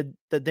decided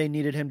that they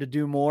needed him to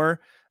do more,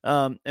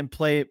 and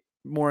play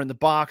more in the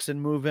box and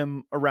move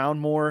him around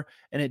more.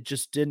 And it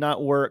just did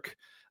not work.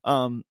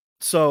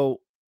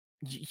 So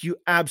you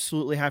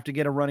absolutely have to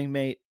get a running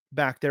mate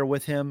back there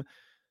with him.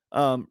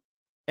 And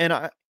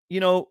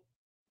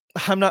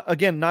I'm not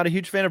a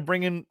huge fan of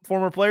bringing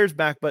former players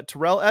back, but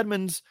Terrell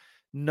Edmunds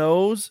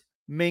knows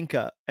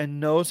Minka and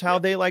knows how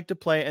they like to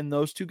play. And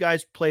those two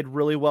guys played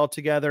really well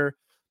together.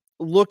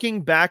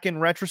 Looking back in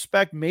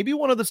retrospect, maybe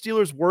one of the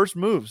Steelers' worst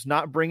moves,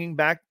 not bringing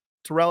back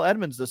Terrell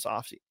Edmunds this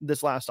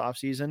last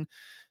offseason,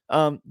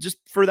 just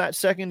for that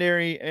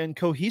secondary and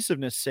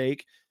cohesiveness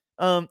sake.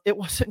 It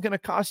wasn't going to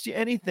cost you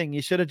anything.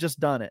 You should have just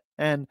done it.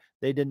 And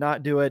they did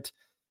not do it.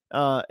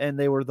 And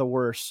they were the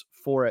worst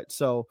for it.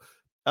 So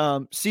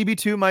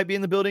CB2 might be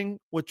in the building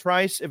with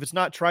Trice. If it's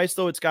not Trice,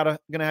 though, it's going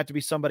to have to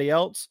be somebody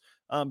else,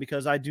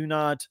 because I do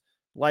not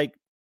like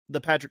the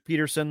Patrick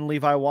Peterson,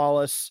 Levi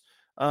Wallace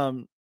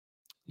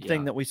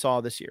thing that we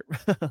saw this year.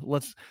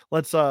 let's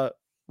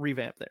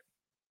revamp there.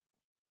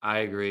 I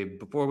agree.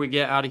 Before we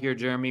get out of here,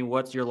 Jeremy,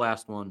 what's your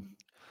last one?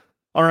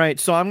 All right.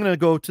 So I'm going to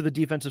go to the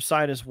defensive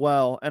side as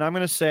well. And I'm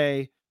going to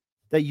say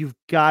that you've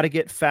got to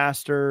get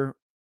faster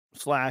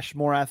 /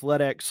 more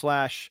athletic /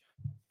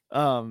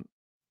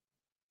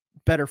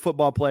 better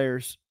football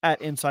players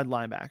at inside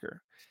linebacker.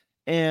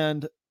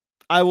 And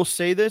I will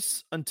say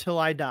this until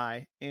I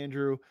die,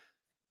 Andrew.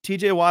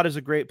 TJ Watt is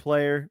a great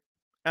player.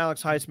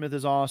 Alex Highsmith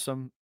is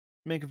awesome.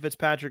 Minka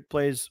Fitzpatrick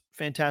plays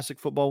fantastic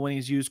football when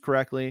he's used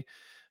correctly.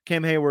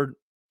 Cam Hayward,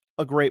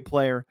 a great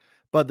player.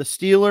 But the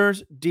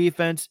Steelers'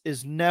 defense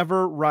is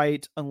never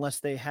right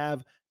unless they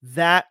have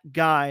that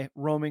guy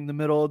roaming the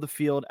middle of the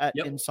field at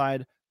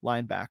inside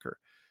linebacker.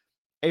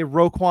 A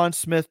Roquan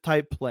Smith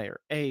type player.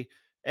 A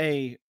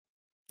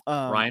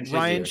Ryan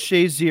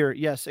Shazier.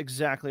 Yes,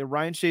 exactly. A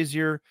Ryan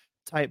Shazier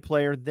type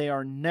player. They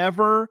are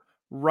never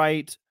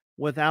right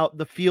without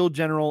the field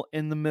general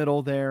in the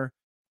middle there,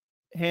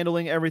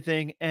 handling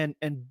everything and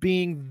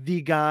being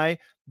the guy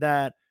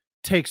that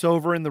takes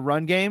over in the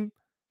run game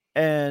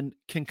and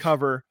can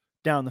cover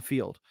down the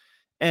field.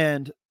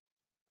 And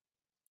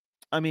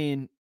I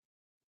mean,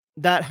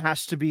 that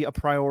has to be a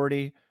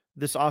priority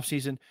this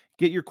offseason.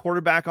 Get your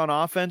quarterback on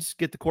offense,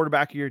 get the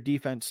quarterback of your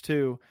defense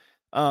too.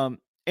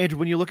 Andrew,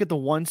 when you look at the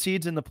 1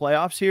 seeds in the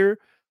playoffs here,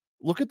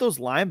 look at those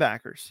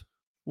linebackers.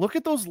 Look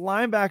at those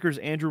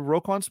linebackers, Andrew.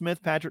 Roquan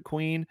Smith, Patrick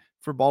Queen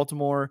for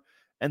Baltimore,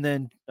 and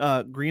then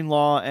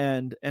Greenlaw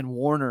and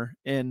Warner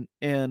in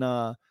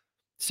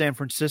San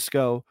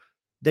Francisco.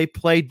 They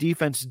play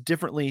defense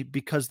differently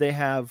because they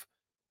have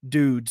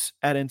dudes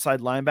at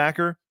inside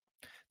linebacker.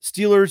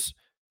 Steelers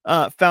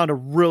found a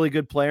really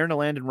good player in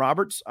Landon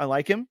Roberts. I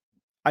like him.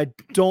 I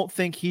don't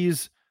think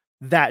he's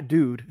that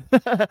dude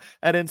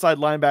at inside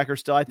linebacker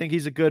still. I think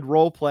he's a good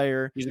role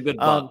player. He's a good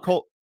buck.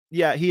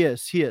 Yeah, he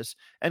is.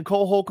 And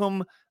Cole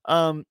Holcomb,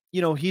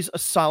 he's a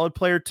solid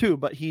player too,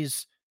 but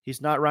he's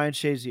not Ryan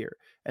Shazier.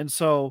 And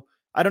so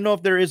I don't know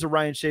if there is a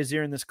Ryan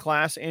Shazier in this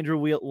class. Andrew,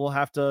 we'll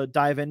have to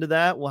dive into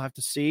that. We'll have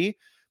to see.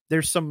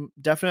 There's some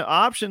definite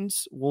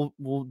options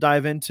we'll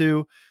dive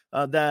into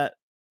that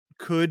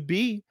could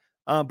be,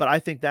 but I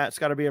think that's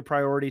got to be a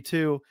priority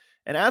too.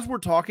 And as we're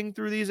talking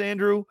through these,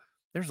 Andrew,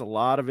 there's a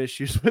lot of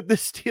issues with the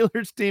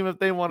Steelers team if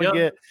they want to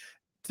get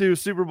to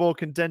Super Bowl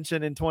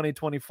contention in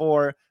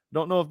 2024.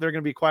 Don't know if they're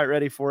going to be quite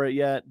ready for it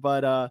yet,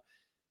 but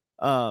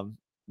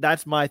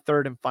that's my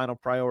third and final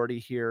priority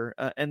here.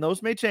 And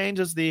those may change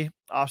as the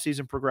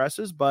offseason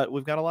progresses, but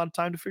we've got a lot of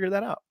time to figure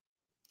that out.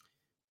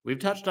 We've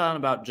touched on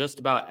about just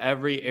about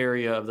every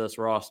area of this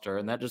roster,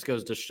 and that just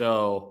goes to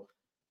show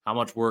how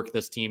much work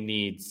this team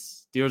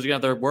needs. Steelers are going to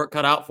have their work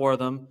cut out for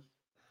them,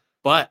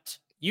 but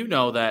you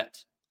know that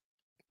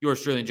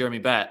yours truly and Jeremy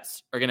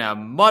Betts are going to have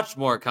much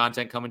more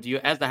content coming to you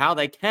as to how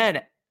they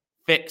can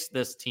fix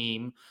this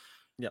team.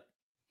 Yep.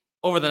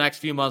 Over the next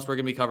few months, we're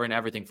going to be covering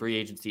everything: free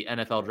agency,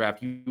 NFL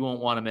draft. You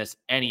won't want to miss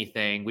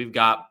anything. We've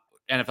got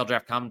NFL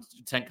draft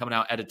content coming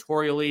out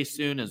editorially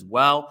soon as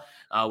well.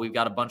 We've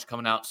got a bunch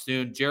coming out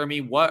soon.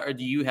 Jeremy, what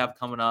do you have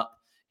coming up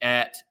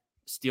at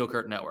Steel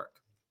Curtain Network?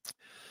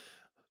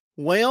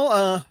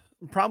 Well,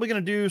 probably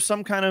going to do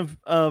some kind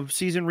of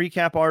season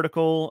recap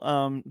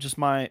article, just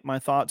my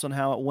thoughts on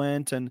how it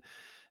went, and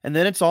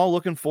then it's all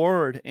looking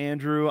forward.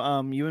 Andrew,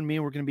 you and me,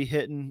 we're going to be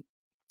hitting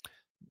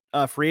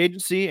free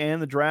agency and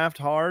the draft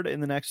hard in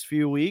the next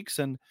few weeks,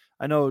 and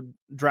I know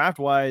draft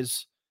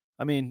wise,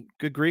 I mean,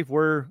 good grief,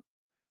 we're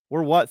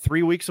what,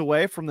 3 weeks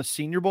away from the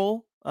Senior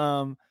Bowl.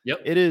 Yep.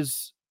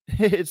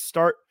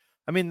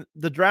 I mean,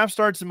 the draft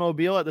starts in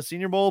Mobile at the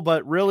Senior Bowl,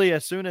 but really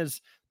as soon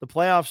as the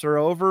playoffs are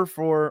over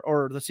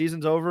or the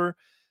season's over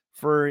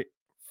for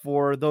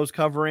those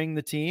covering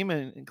the team,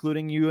 and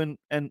including you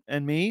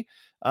and me,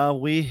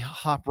 we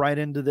hop right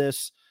into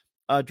this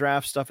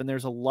draft stuff, and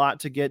there's a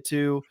lot to get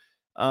to.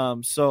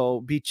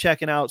 So be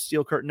checking out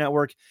Steel Curtain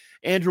Network.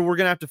 Andrew, we're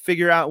going to have to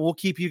figure out, we'll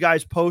keep you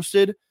guys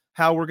posted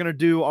how we're going to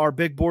do our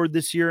big board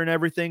this year and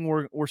everything.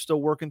 We're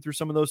still working through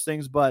some of those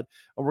things, but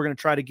we're going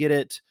to try to get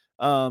it,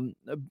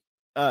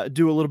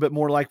 do a little bit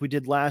more like we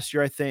did last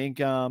year. I think,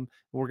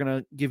 we're going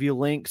to give you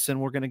links, and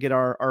we're going to get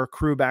our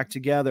crew back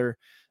together,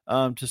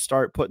 to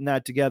start putting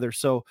that together.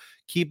 So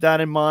keep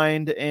that in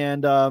mind,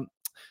 and,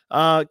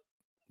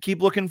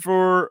 keep looking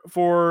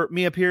for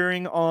me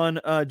appearing on,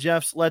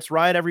 Jeff's Let's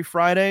Ride every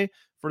Friday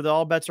for the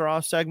All Bets Are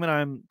Off segment.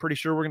 I'm pretty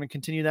sure we're going to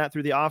continue that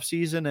through the off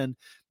season. And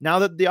now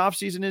that the off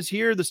season is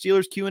here, the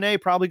Steelers Q&A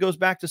probably goes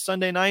back to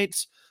Sunday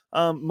nights,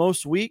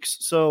 most weeks.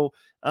 So,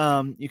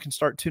 you can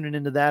start tuning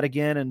into that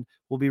again, and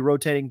we'll be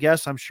rotating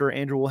guests. I'm sure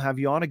Andrew will have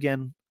you on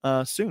again,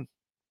 soon.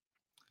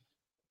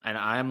 And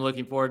I'm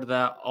looking forward to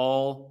that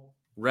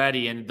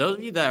already. And those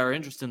of you that are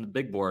interested in the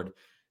big board,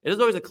 it is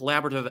always a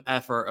collaborative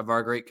effort of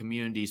our great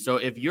community. So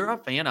if you're a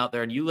fan out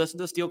there and you listen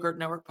to Steel Curtain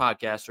Network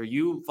podcast, or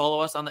you follow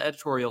us on the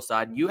editorial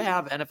side, and you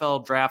have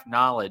NFL draft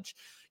knowledge,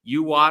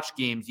 you watch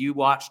games, you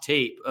watch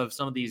tape of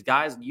some of these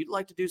guys, and you'd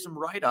like to do some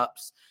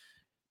write-ups,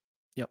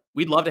 yep,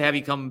 we'd love to have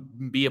you come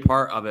be a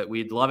part of it.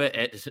 We'd love it.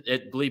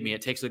 It believe me,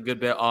 it takes a good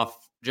bit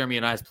off Jeremy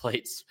and I's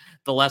plates,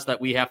 the less that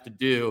we have to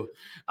do.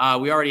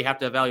 We already have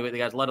to evaluate the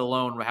guys, let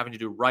alone we're having to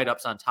do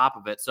write-ups on top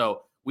of it.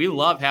 So we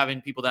love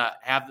having people that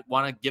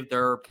want to give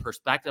their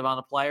perspective on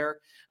a player.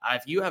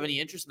 If you have any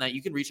interest in that,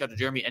 you can reach out to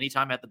Jeremy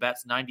anytime at the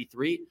Bets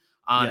 93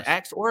 on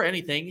X or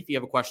anything. If you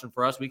have a question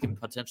for us, we can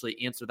potentially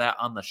answer that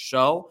on the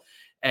show.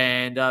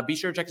 And be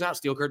sure to check us out,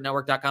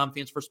 steelcurtainnetwork.com,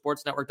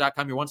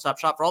 fansforsportsnetwork.com, your one-stop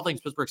shop for all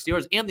things Pittsburgh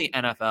Steelers and the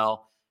NFL.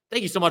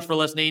 Thank you so much for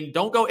listening.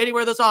 Don't go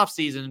anywhere this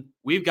offseason.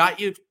 We've got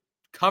you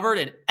covered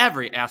in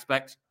every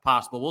aspect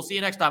possible. We'll see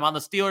you next time on the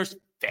Steelers